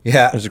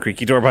Yeah. a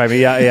creaky door behind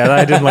me. Yeah,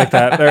 I didn't like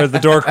that. There's the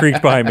door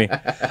creaked behind me.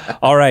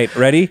 All right,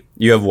 ready?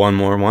 You have one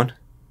more one?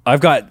 I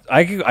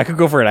could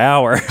go for an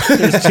hour.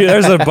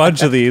 There's a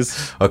bunch of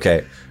these.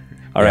 Okay.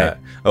 All right.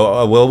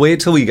 Oh, we'll wait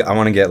till I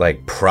want to get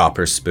like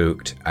proper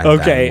spooked. And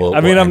Okay. then we'll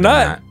I'm end on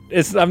not.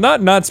 that. I'm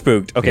not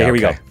spooked. Okay, Yeah, here we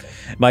go. okay.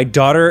 My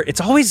daughter. It's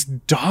always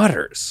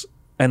daughters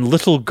and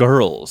little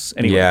girls.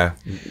 Anyway, Yeah.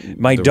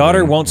 my the daughter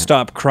ring, won't yeah.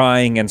 stop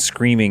crying and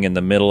screaming in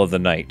the middle of the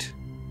night.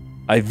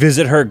 I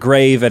visit her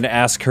grave and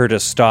ask her to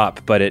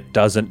stop, but it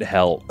doesn't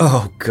help.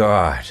 Oh,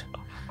 God.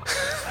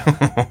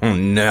 Oh,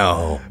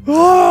 no.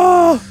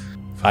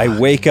 I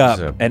wake up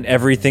So- and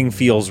everything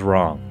feels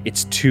wrong.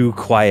 It's too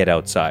quiet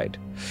outside.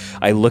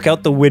 I look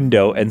out the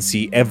window and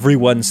see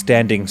everyone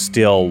standing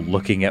still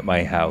looking at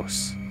my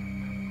house.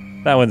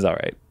 That one's all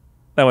right.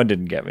 That one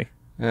didn't get me.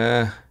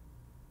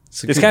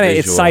 It's kind of,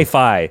 it's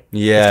sci-fi.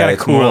 Yeah, it's kind of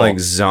cool. More like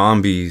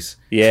zombies.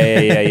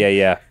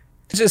 Yeah.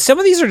 Some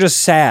of these are just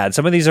sad.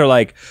 Some of these are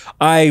like,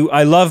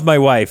 I love my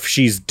wife.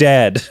 She's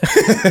dead.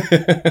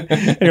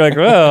 And you're like,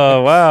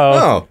 oh, wow.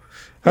 Oh,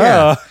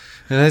 yeah.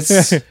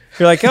 That's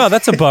You're like, oh,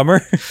 that's a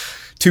bummer.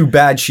 too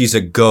bad she's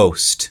a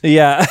ghost.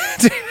 Yeah.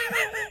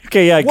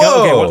 Okay, yeah.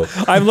 Whoa. Okay,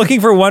 well, I'm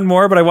looking for one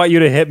more, but I want you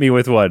to hit me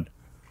with one.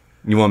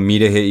 You want me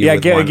to hit you? Yeah,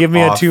 with one give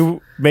me off, a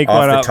two. Make off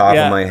one the up. top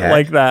Yeah, of my head,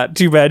 like that.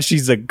 Too bad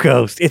she's a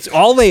ghost. It's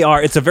all they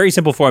are. It's a very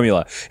simple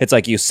formula. It's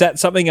like you set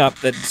something up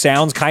that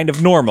sounds kind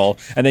of normal,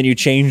 and then you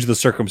change the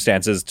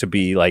circumstances to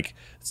be like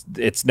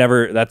it's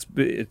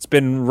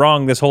been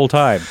wrong this whole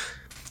time.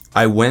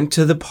 I went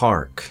to the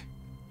park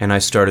and I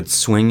started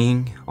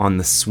swinging on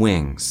the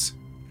swings,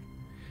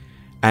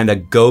 and a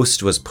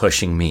ghost was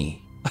pushing me.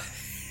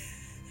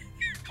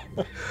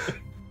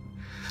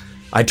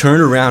 I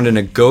turned around and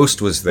a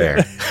ghost was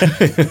there.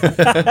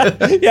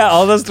 Yeah,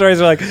 all those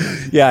stories are like,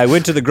 yeah, I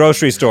went to the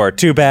grocery store.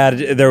 Too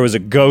bad there was a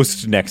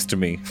ghost next to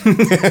me.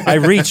 I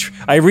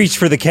reach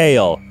for the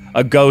kale.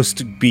 A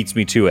ghost beats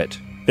me to it.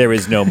 There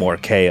is no more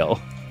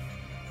kale.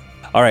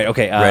 All right,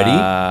 okay. Ready?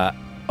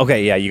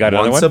 Okay, yeah, you got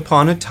another Once one?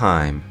 upon a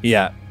time,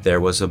 Yeah.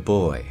 there was a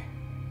boy.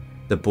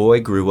 The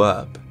boy grew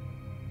up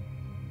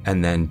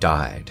and then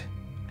died.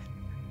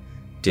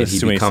 Did That's he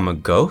too many- become a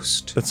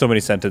ghost? That's so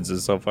many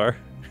sentences so far.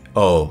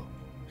 Oh,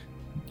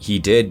 he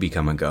did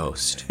become a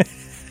ghost.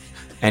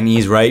 And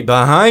he's right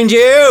behind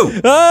you!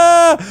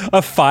 Ah!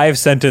 A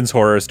 5-sentence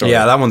horror story.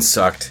 Yeah, that one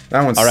sucked.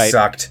 That one All right.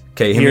 sucked.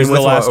 Okay, Here's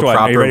the last one.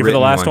 Are you ready for the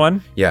last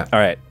one? Yeah. All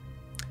right.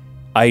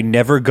 I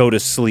never go to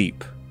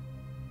sleep,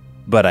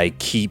 but I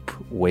keep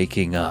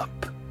waking up.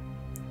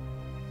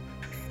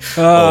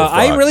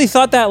 I really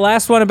thought that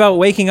last one about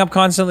waking up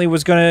constantly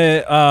was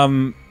gonna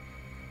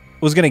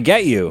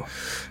get you.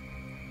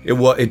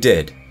 It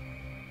did.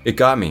 It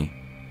got me.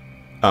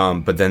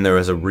 But then there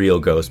was a real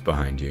ghost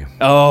behind you.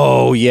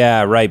 Oh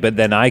yeah, right. But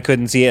then I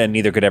couldn't see it, and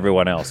neither could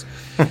everyone else.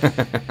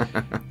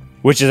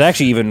 Which is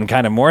actually even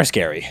kind of more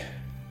scary.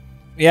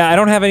 Yeah, I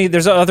don't have any.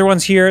 There's other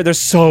ones here. There's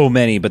so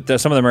many, but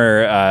some of them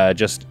are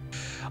just.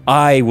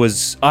 I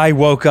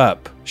woke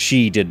up.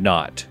 She did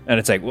not, and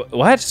it's like,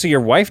 what? So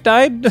your wife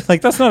died?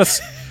 Like that's not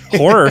a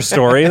horror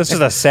story. That's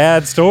just a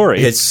sad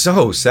story. It's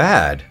so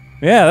sad.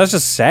 Yeah, that's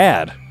just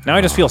sad. Now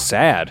I just feel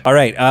sad. All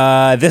right,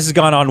 this has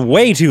gone on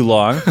way too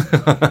long.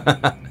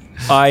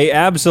 I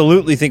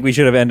absolutely think we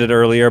should have ended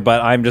earlier,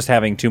 but I'm just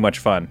having too much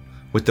fun.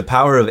 With the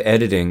power of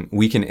editing,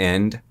 we can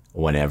end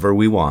whenever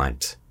we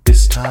want.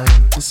 This time,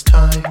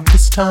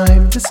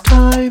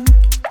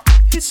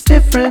 it's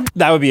different.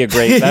 That would be a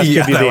great. That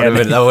Yeah, could be the end.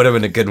 that would have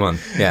been a good one.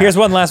 Yeah. Here's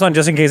one last one,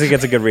 just in case it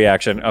gets a good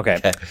reaction.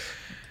 Okay.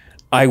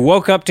 I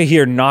woke up to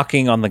hear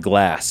knocking on the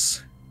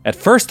glass. At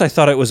first, I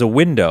thought it was a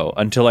window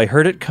until I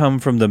heard it come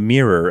from the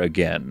mirror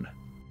again.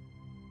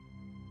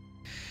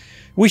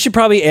 We should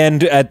probably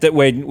end at the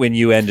when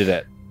you ended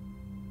it.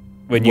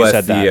 When you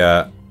said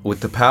that. With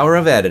the power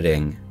of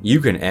editing, you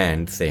can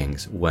end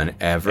things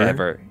whenever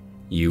Ever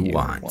you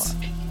want.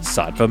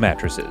 Sattva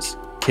mattresses.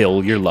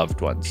 Kill your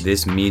loved ones.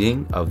 This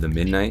meeting of the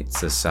Midnight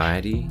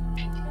Society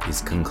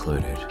is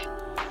concluded.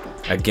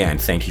 Again,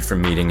 thank you for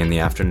meeting in the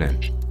afternoon.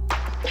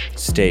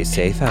 Stay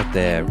safe out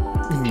there,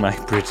 my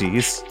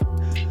pretties.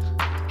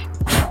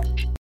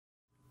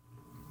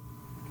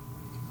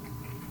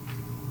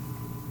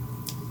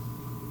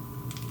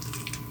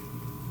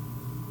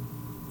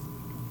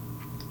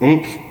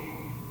 Oops.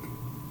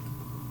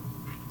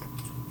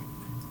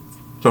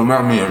 Don't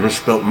mind me, I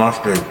just spilled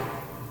mustard.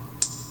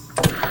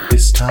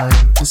 This time,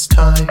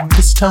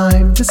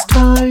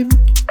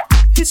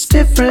 it's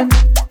different.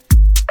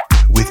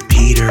 With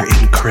Peter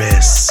and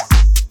Chris.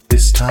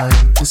 This time,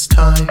 it's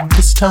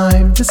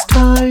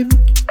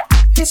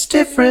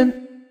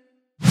different.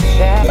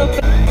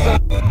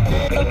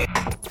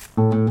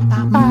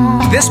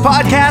 This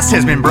podcast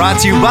has been brought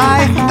to you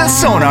by the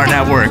Sonar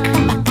Network.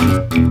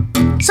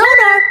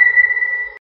 Sonar!